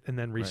 stopping it and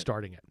then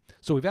restarting it.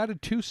 So we've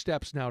added 2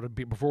 steps now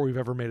before we've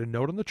ever made a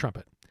note on the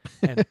trumpet.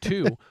 And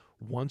 2,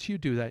 once you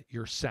do that,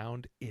 your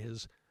sound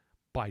is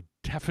by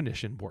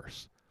definition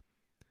worse.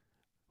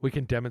 We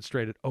can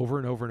demonstrate it over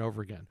and over and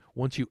over again.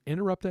 Once you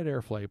interrupt that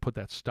airflow, put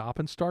that stop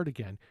and start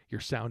again,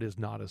 your sound is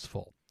not as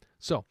full.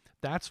 So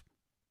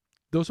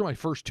those are my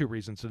first 2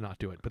 reasons to not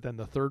do it. But then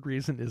the third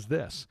reason is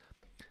this.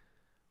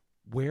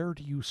 Where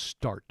do you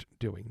start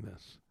doing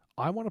this?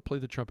 I want to play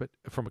the trumpet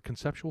from a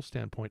conceptual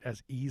standpoint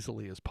as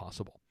easily as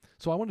possible.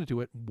 So I want to do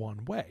it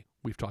one way.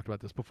 We've talked about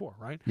this before,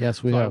 right?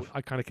 Yes, we So have.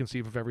 I kind of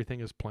conceive of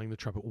everything as playing the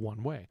trumpet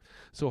one way.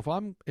 So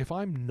if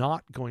I'm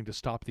not going to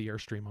stop the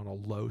airstream on a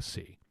low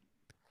C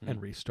and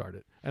restart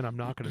it, and I'm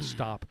not going to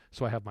stop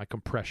so I have my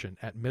compression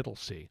at middle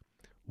C,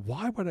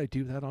 why would I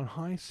do that on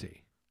high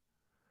C?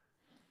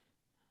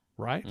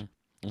 Right?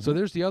 Mm-hmm. So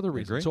there's the other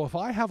reason. agree. So if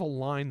I have a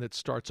line that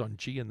starts on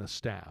G in the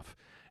staff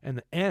and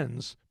the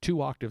ends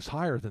 2 octaves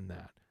higher than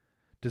that,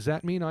 does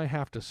that mean I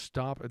have to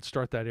stop and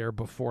start that air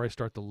before I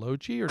start the low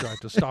G, or do I have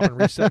to stop and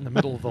reset in the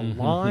middle of the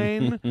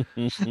line?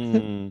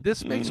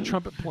 This makes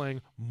trumpet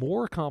playing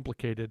more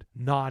complicated,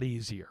 not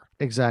easier.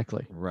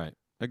 Exactly. Right.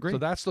 Agree. So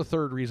that's the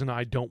third reason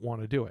I don't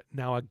want to do it.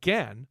 Now,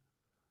 again,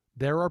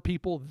 there are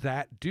people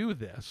that do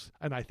this,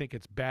 and I think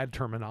it's bad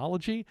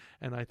terminology,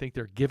 and I think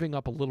they're giving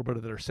up a little bit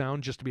of their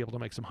sound just to be able to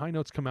make some high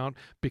notes come out,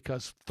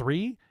 because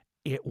 3,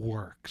 it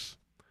works.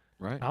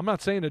 right. I'm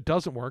not saying it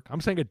doesn't work.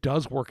 I'm saying it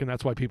does work, and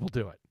that's why people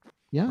do it.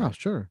 Yeah, Right.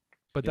 sure.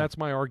 But Yeah. that's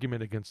my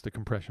argument against the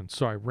compression.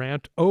 Sorry,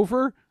 rant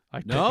over. I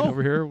take No. it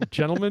over here.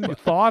 Gentlemen, your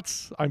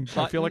thoughts? I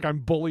feel Button. like I'm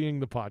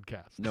bullying the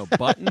podcast. No,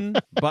 button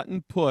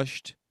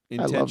pushed love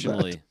that.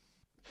 intentionally.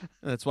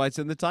 That's why it's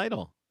in the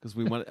title, because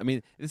we want. I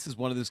mean, this is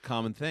one of those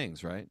common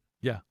things, right?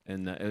 Yeah.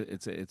 And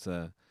it's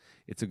a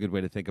good way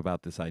to think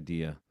about this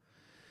idea.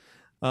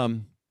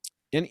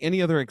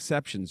 Any other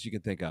exceptions you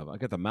can think of?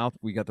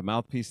 We got the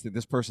mouthpiece.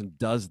 This person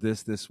does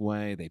this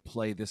way. They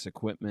play this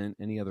equipment.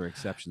 Any other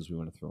exceptions we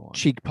want to throw on?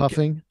 Cheek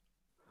puffing.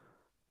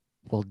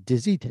 Well,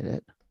 Dizzy did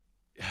it,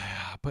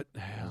 Yeah, but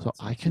so that's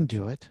an I can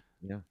do it.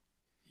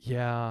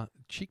 yeah,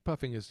 cheek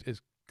puffing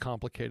is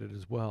complicated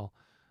as well.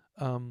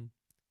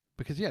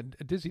 Because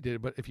Dizzy did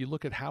it, but if you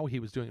look at how he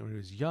was doing it when he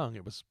was young,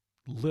 it was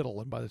little,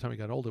 and by the time he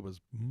got old, it was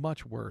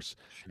much worse.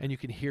 Sure. And you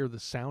can hear the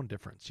sound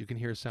difference. You can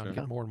hear his sound Sure.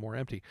 get more and more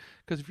empty.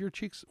 Because if your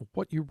cheeks,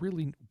 what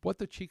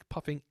the cheek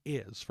puffing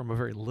is, from a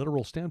very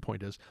literal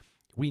standpoint, is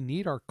we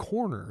need our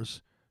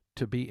corners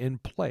to be in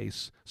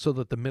place so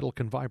that the middle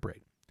can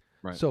vibrate.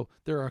 Right. So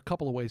there are a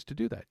couple of ways to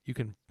do that. You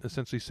can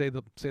essentially say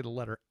the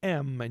letter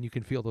M, and you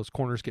can feel those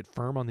corners get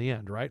firm on the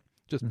end, right?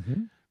 Just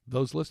Mhm.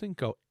 those listening,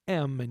 go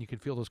M, and you can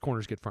feel those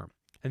corners get firm.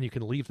 And you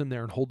can leave them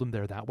there and hold them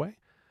there that way.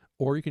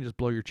 Or you can just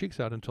blow your cheeks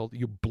out until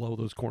you blow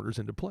those corners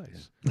into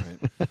place. Right.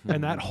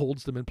 And that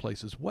holds them in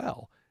place as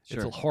well.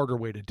 Sure. It's a harder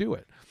way to do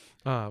it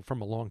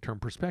from a long-term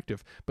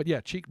perspective. But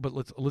yeah, but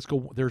let's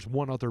go. There's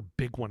one other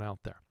big one out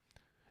there,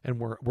 and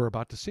we're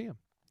about to see him.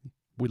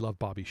 We love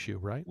Bobby Shoe,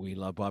 right? We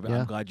love Bobby.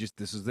 Yeah. I'm glad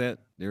this is it.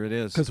 There it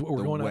is. Because we're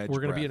The going wedge to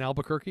be in breath.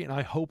 Albuquerque, and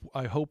I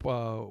hope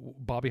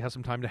Bobby has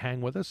some time to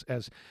hang with us,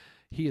 as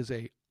he is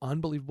a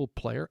unbelievable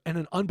player and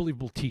an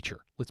unbelievable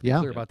teacher. Let's be Yeah.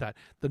 clear about that.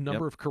 The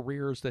number of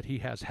careers that he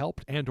has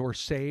helped and or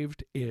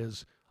saved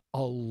is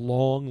a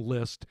long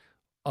list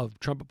of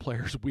trumpet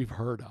players we've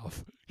heard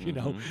of. You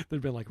know,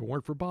 they've been like, if it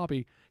weren't for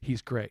Bobby,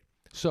 he's great.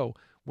 So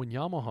when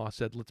Yamaha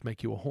said, let's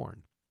make you a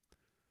horn,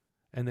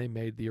 and they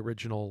made the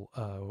original,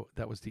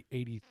 that was the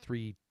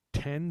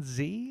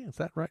 8310Z, is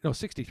that right? No,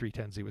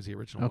 6310Z was the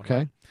original one,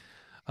 Okay.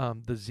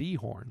 right? The Z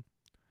horn.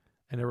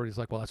 And everybody's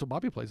like, well, that's what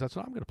Bobby plays. That's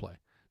what I'm going to play.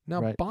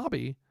 Now, Right.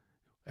 Bobby,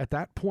 at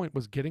that point,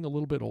 was getting a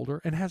little bit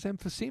older and has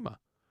emphysema.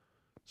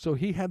 So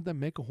he had them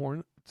make a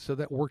horn, so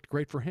that worked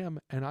great for him.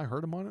 And I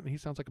heard him on it, and he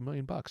sounds like $1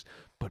 million.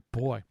 But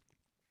boy,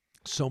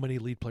 so many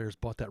lead players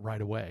bought that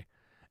right away.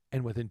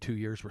 And within 2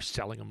 years, we're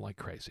selling them like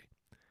crazy.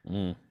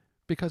 Mm.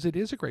 Because it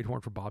is a great horn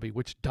for Bobby,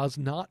 which does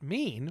not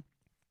mean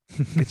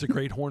it's a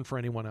great horn for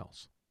anyone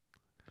else,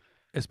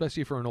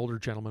 especially for an older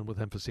gentleman with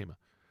emphysema,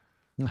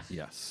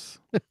 Yes.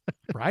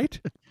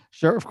 right?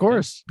 Sure, of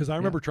course. Because I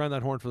remember trying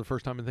that horn for the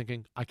first time and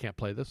thinking, I can't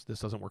play this. This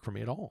doesn't work for me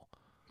at all.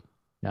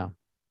 Hmm.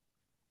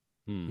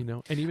 You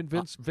know, and even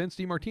Vince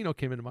DiMartino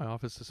came into my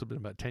office. This had been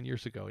about 10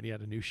 years ago, and he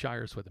had a new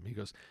Shires with him. He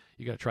goes,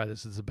 you got to try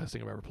this. This is the best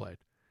thing I've ever played.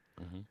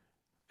 Mhm.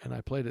 And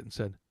I played it and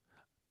said,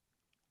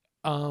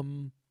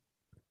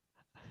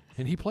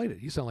 and he played it.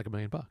 You sound like $1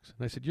 million. And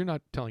I said, you're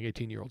not telling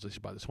 18-year-olds they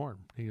should buy this horn.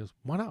 And he goes,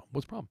 why not?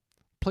 What's the problem?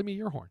 Play me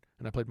your horn.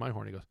 And I played my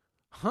horn. He goes,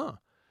 huh.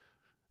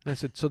 And I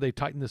said, so they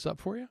tightened this up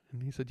for you?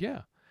 And he said,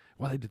 yeah.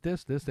 Well, they did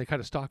this. They kind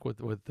of stuck with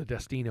the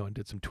Destino and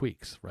did some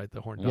tweaks, right?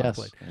 The horn dog Yes.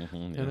 plate.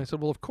 Mhm, And I said,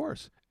 well, of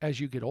course, as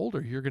you get older,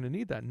 you're going to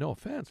need that. No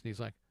offense. And he's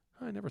like,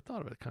 I never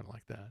thought of it kind of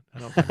like that.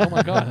 And I was like, oh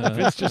my God,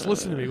 Vince just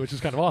listened to me, which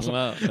is kind of awesome.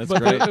 Wow, that's But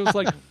great. it was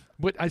like,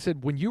 but I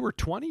said, when you were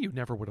 20, you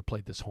never would have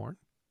played this horn.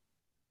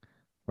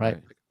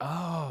 Right.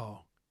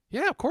 Oh,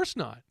 yeah, of course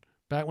not.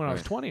 Back when I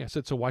was Right. 20, I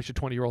said, so why should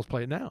 20-year-olds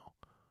play it now?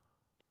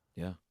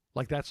 Yeah.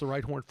 Like that's the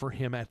right horn for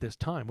him at this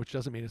time, which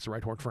doesn't mean it's the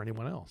right horn for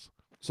anyone else.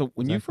 So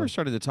when you Exactly. first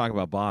started to talk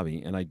about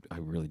Bobby, and I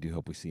really do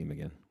hope we see him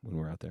again when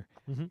we're out there,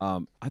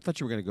 Mhm. I thought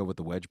you were going to go with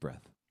the wedge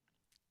breath.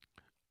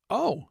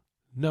 Oh,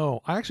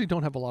 no, I actually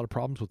don't have a lot of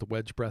problems with the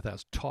wedge breath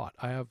as taught.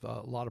 I have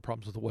a lot of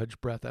problems with the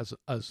wedge breath as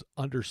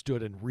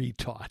understood and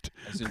retaught.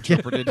 As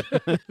interpreted.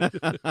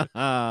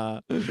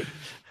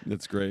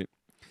 That's great.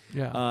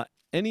 Yeah.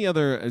 Any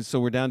other? So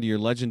we're down to your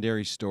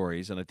legendary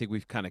stories, and I think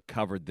we've kind of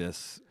covered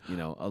this, a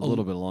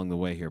little bit along the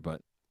way here.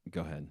 But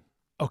go ahead.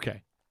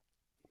 Okay.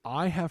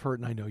 I have heard,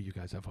 and I know you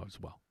guys have as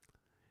well.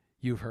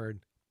 You've heard,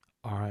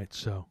 all right,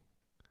 so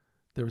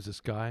there was this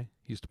guy,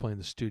 he used to play in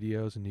the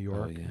studios in New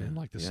York yeah, in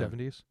like the yeah.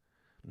 70s.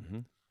 Mm-hmm.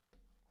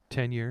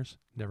 10 years,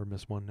 never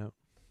missed one note.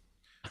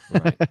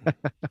 Right.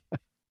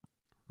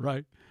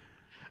 Right?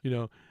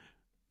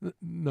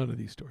 None of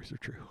these stories are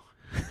true.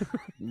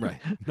 Right.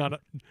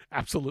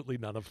 Absolutely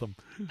none of them.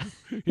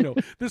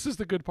 This is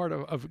the good part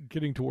of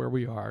getting to where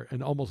we are,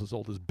 and almost as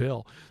old as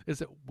Bill, is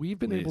that we've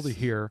been able to Please.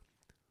 hear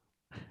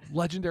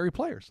legendary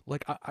players.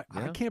 Like I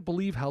Yeah. can't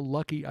believe how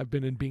lucky I've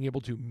been in being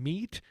able to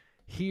meet,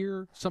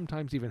 hear,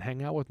 sometimes even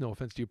hang out with, no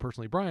offense to you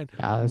personally, Brian,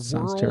 Yeah, that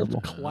sounds terrible.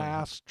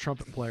 world-class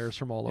trumpet players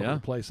from all over Yeah. the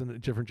place in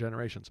different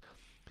generations,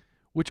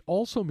 which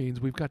also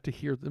means we've got to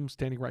hear them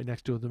standing right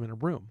next to them in a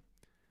room.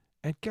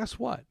 And guess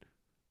what?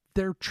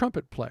 They're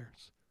trumpet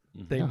players.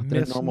 They Yeah,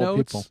 they're miss normal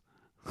people.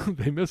 notes.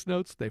 They miss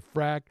notes. They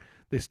frack.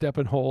 They step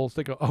in holes.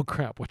 They go, oh,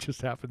 crap, what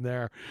just happened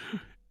there?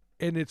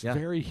 And it's Yeah.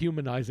 very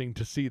humanizing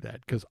to see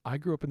that, because I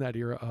grew up in that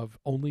era of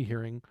only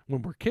hearing,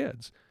 when we're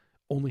kids,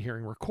 only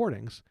hearing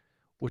recordings,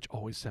 which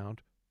always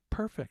sound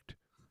perfect.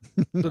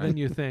 So then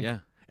you think, Yeah.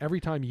 every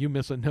time you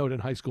miss a note in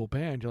high school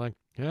band, you're like,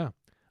 yeah,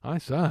 I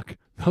suck.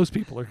 Those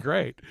people are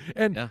great.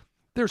 And Yeah.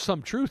 there's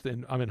some truth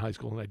in, I'm in high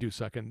school and I do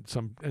suck, and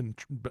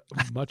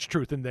much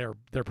truth in they're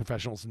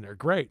professionals and they're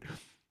great.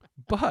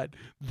 But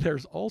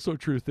there's also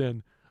truth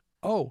in,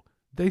 oh,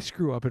 they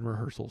screw up in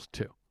rehearsals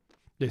too.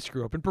 They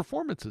screw up in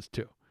performances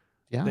too.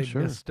 Yeah, They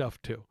sure. miss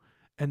stuff too.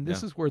 And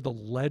this Yeah. is where the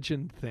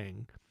legend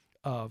thing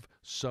of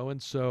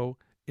so-and-so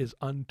is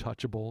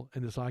untouchable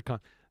and this icon,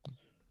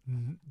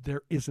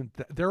 there isn't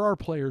that. There are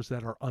players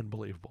that are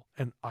unbelievable,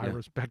 and I Yeah.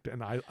 respect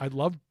and I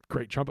love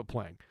great trumpet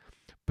playing.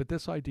 But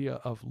this idea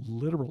of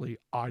literally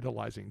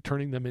idolizing,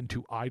 turning them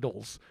into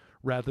idols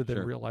rather than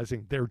Sure.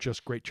 realizing they're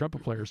just great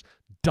trumpet players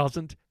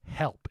doesn't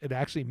help. It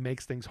actually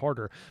makes things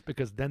harder,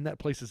 because then that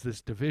places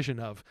this division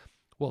of,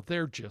 well,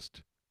 they're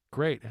just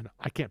great and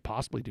I can't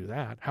possibly do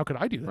that. How could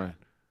I do that? Right.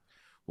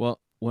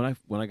 Well, when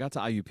I got to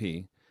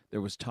IUP,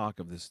 there was talk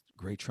of this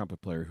great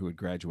trumpet player who had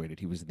graduated.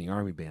 He was in the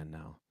Army band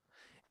now,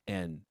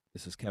 and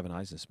this is Kevin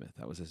Eisensmith.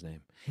 That was his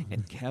name.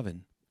 And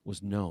Kevin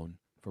was known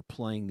for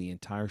playing the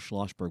entire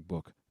Schlossberg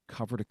book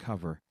cover to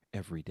cover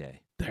every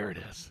day. There it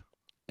is.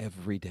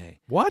 Every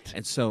day. What?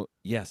 And so,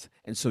 yes.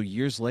 And so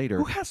years later.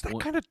 Who has that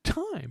when- kind of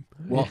time?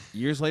 Well,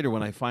 years later,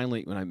 when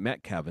I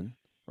met Kevin,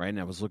 right, and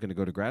I was looking to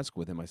go to grad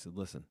school with him, I said,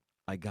 listen,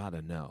 I got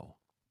to know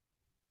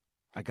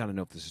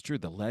if this is true.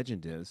 The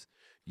legend is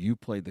you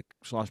played the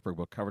Schlossberg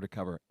book cover to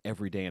cover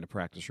every day in a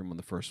practice room on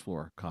the first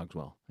floor,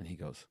 Cogswell. And he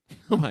goes,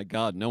 oh, my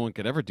God, no one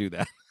could ever do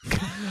that.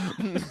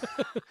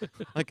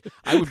 Like,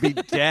 I would be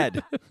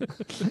dead.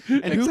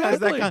 And who has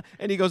that Exactly.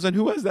 and he goes, and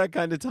who has that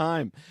kind of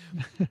time?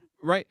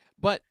 Right.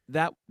 But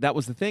that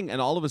was the thing.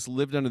 And all of us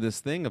lived under this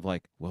thing of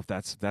like, well, if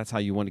that's how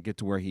you want to get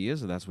to where he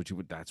is, and that's what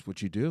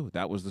you do.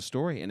 That was the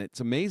story. And it's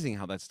amazing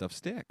how that stuff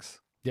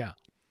sticks. Yeah.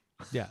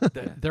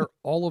 They're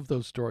all of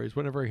those stories.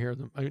 Whenever I hear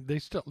them, I mean,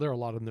 there are a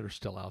lot of them that are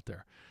still out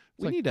there.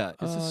 It's We like, need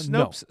is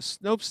no.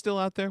 Snopes still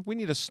out there? We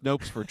need a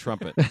Snopes for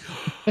trumpet.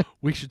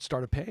 We should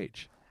start a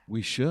page.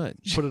 We should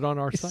Put it on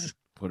our site.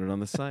 put it on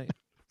the site.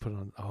 Put it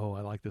on. Oh,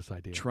 I like this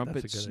idea.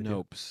 Trumpet That's a good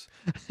idea. Snopes.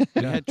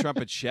 We had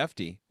Trumpet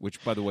Shefty,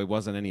 which, by the way,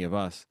 wasn't any of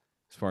us,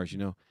 as far as you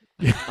know.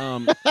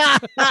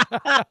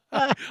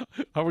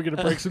 Are we going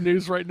to break some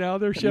news right now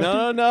there, Chef?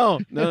 No.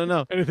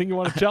 Anything you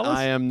want to tell us?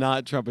 I am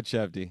not Trumpet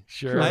Shefty.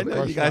 Sure. I of know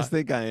course you guys not.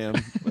 think I am,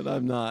 but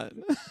I'm not.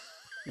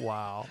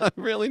 Wow. I'm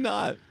really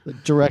not. The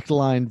direct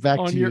line back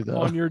to you,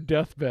 though. On your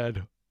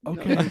deathbed.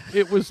 Okay.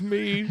 It was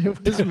me.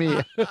 It was me.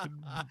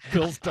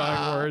 Bill's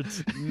dying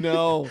words.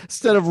 No.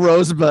 Instead of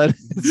Rosebud,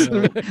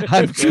 No.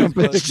 I'm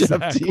Trumpet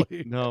Shefty.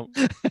 Exactly. No.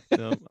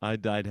 I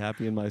died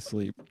happy in my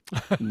sleep,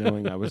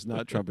 knowing I was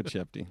not Trumpet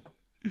Shefty.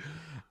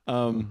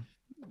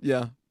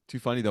 Yeah. Too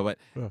funny though, but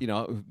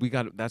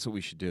that's what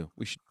we should do.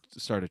 We should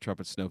start a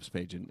Trumpet Snopes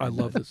page and I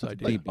love this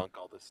idea. debunk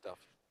all this stuff.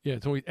 Yeah.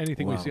 So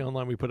anything we Wow. see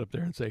online, we put up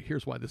there and say,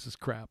 here's why this is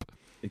crap.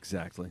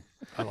 Exactly.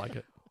 I like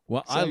it.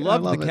 Well, So I I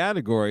love love the it.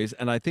 categories,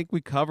 and I think we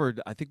covered.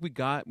 I think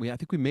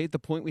we made the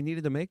point we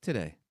needed to make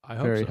today. I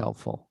hope Very so.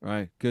 helpful. All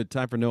right, good.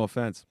 Time for no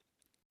offense.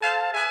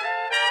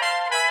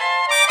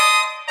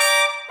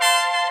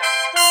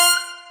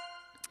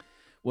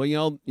 Well,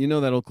 you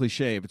know that old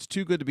cliche. If it's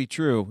too good to be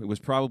true, it was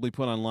probably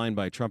put online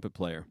by a trumpet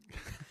player.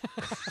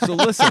 So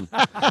listen,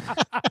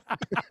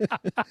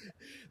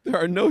 there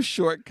are no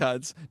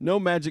shortcuts, no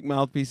magic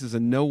mouthpieces,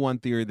 and no one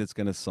theory that's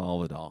going to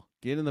solve it all.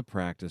 Get in the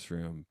practice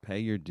room, pay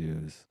your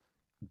dues,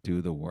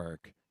 do the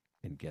work,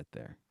 and get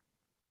there.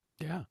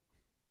 Yeah.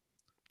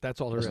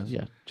 That's all there is.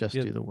 Just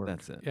Yeah, do the work.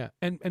 That's it. Yeah,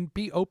 and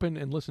be open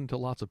and listen to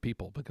lots of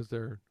people because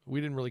we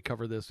didn't really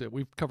cover this.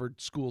 We've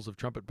covered schools of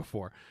trumpet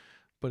before,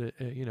 but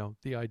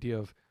the idea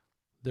of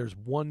there's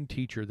one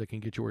teacher that can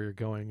get you where you're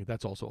going,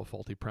 that's also a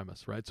faulty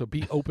premise, right? So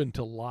be open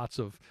to lots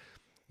of,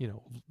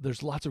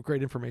 there's lots of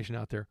great information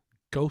out there.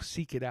 Go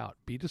seek it out.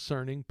 Be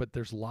discerning, but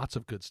there's lots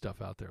of good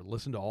stuff out there.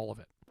 Listen to all of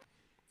it.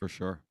 For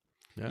sure.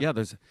 Yeah.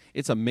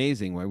 It's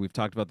amazing. Right? We've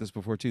talked about this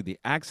before too. The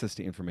access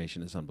to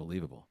information is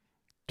unbelievable.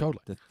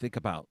 Totally. To think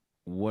about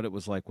what it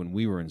was like when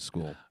we were in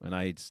school, and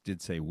I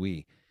did say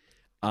we.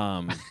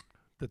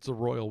 That's a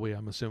royal we,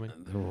 I'm assuming.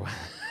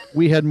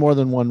 We had more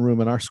than one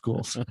room in our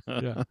schools.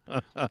 Yeah,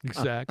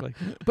 exactly.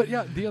 But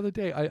yeah, the other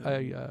day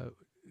I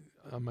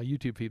on my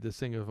YouTube feed, this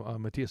thing of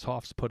Matthias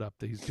Hoff's put up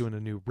that he's doing a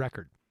new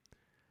record,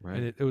 Right.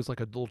 and it was like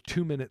a little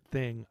 2-minute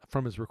thing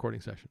from his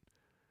recording session,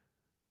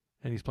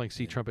 and he's playing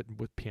C trumpet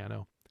with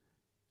piano.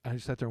 I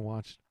just sat there and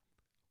watched.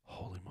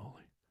 Holy moly!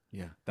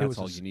 Yeah, that's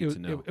all you need to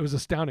know. It was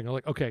astounding. I'm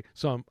like, okay,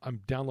 so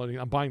I'm downloading.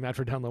 I'm buying that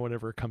for download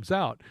whenever it comes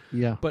out.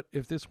 Yeah. But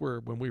if this were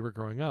when we were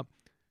growing up,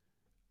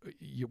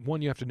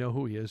 one, you have to know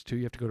who he is. 2,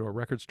 you have to go to a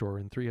record store,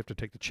 and 3, you have to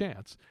take the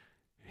chance.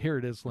 Here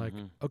it is, like,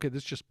 okay,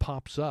 this just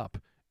pops up,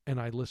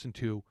 and I listen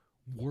to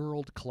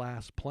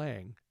world-class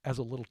playing as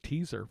a little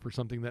teaser for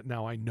something that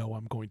now I know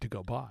I'm going to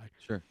go buy.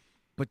 Sure.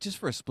 But just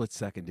for a split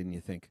second, didn't you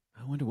think,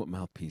 I wonder what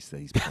mouthpiece that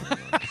he's playing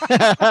on?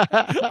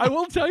 I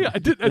will tell you,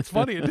 it's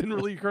funny. It didn't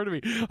really occur to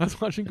me. I was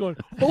watching going,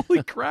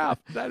 holy crap,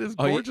 that is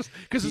gorgeous.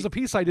 Because it's a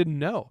piece I didn't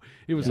know.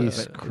 It was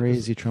He's a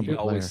crazy trumpet He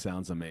always player.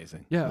 sounds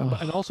amazing. Yeah,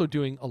 and also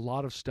doing a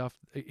lot of stuff,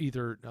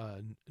 either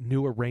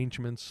new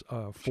arrangements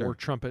for Sure.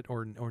 trumpet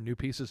or new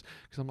pieces.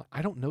 Because I'm like,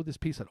 I don't know this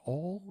piece at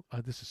all.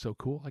 This is so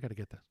cool. I got to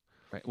get this.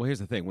 Right. Well, here's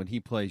the thing. When he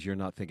plays, you're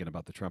not thinking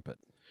about the trumpet.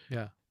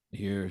 Yeah,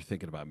 You're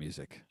thinking about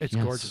music. it's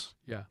Yes. gorgeous.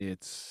 Yeah.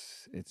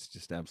 It's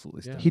just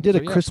absolutely Yeah. stunning. He did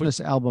So, a yeah, Christmas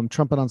album,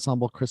 trumpet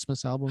ensemble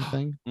Christmas album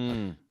thing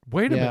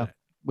Wait a Yeah. minute.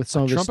 with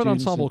some of his Trumpet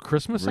students ensemble and-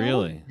 Christmas album?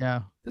 Really?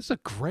 Yeah. This is a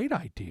great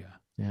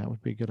idea. Yeah, it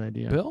would be a good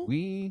idea. Bill?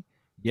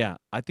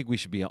 I think we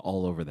should be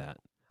all over that.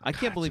 I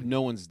can't God, believe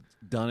no one's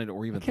done it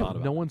or I even can't thought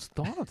believe about no one's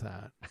thought of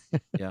that.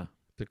 it. Yeah.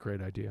 It's a great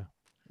idea.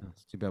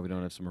 It's too bad we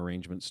don't have some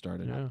arrangements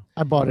started. Yeah.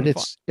 I bought it. If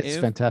It's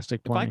if- fantastic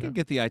If I playing. could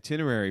get the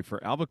itinerary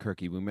for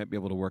Albuquerque, we might be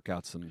able to work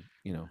out some,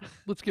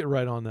 Let's get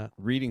right on that.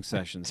 reading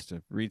sessions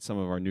to read some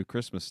of our new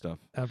Christmas stuff.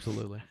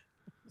 Absolutely.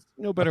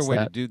 No better What's way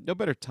that? to do, no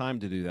better time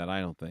to do that,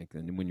 I don't think,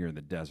 than when you're in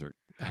the desert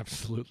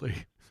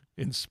Absolutely.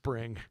 In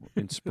spring.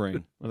 in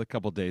spring with a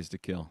couple days to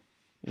kill.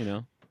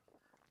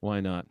 Why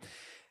not?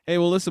 Hey,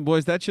 well, listen,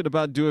 boys, that should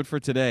about do it for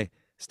today.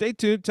 Stay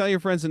tuned, tell your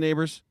friends and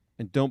neighbors,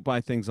 and don't buy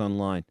things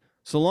online.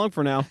 So long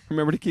for now.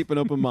 Remember to keep an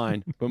open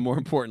mind, but more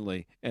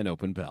importantly, an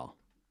open bell.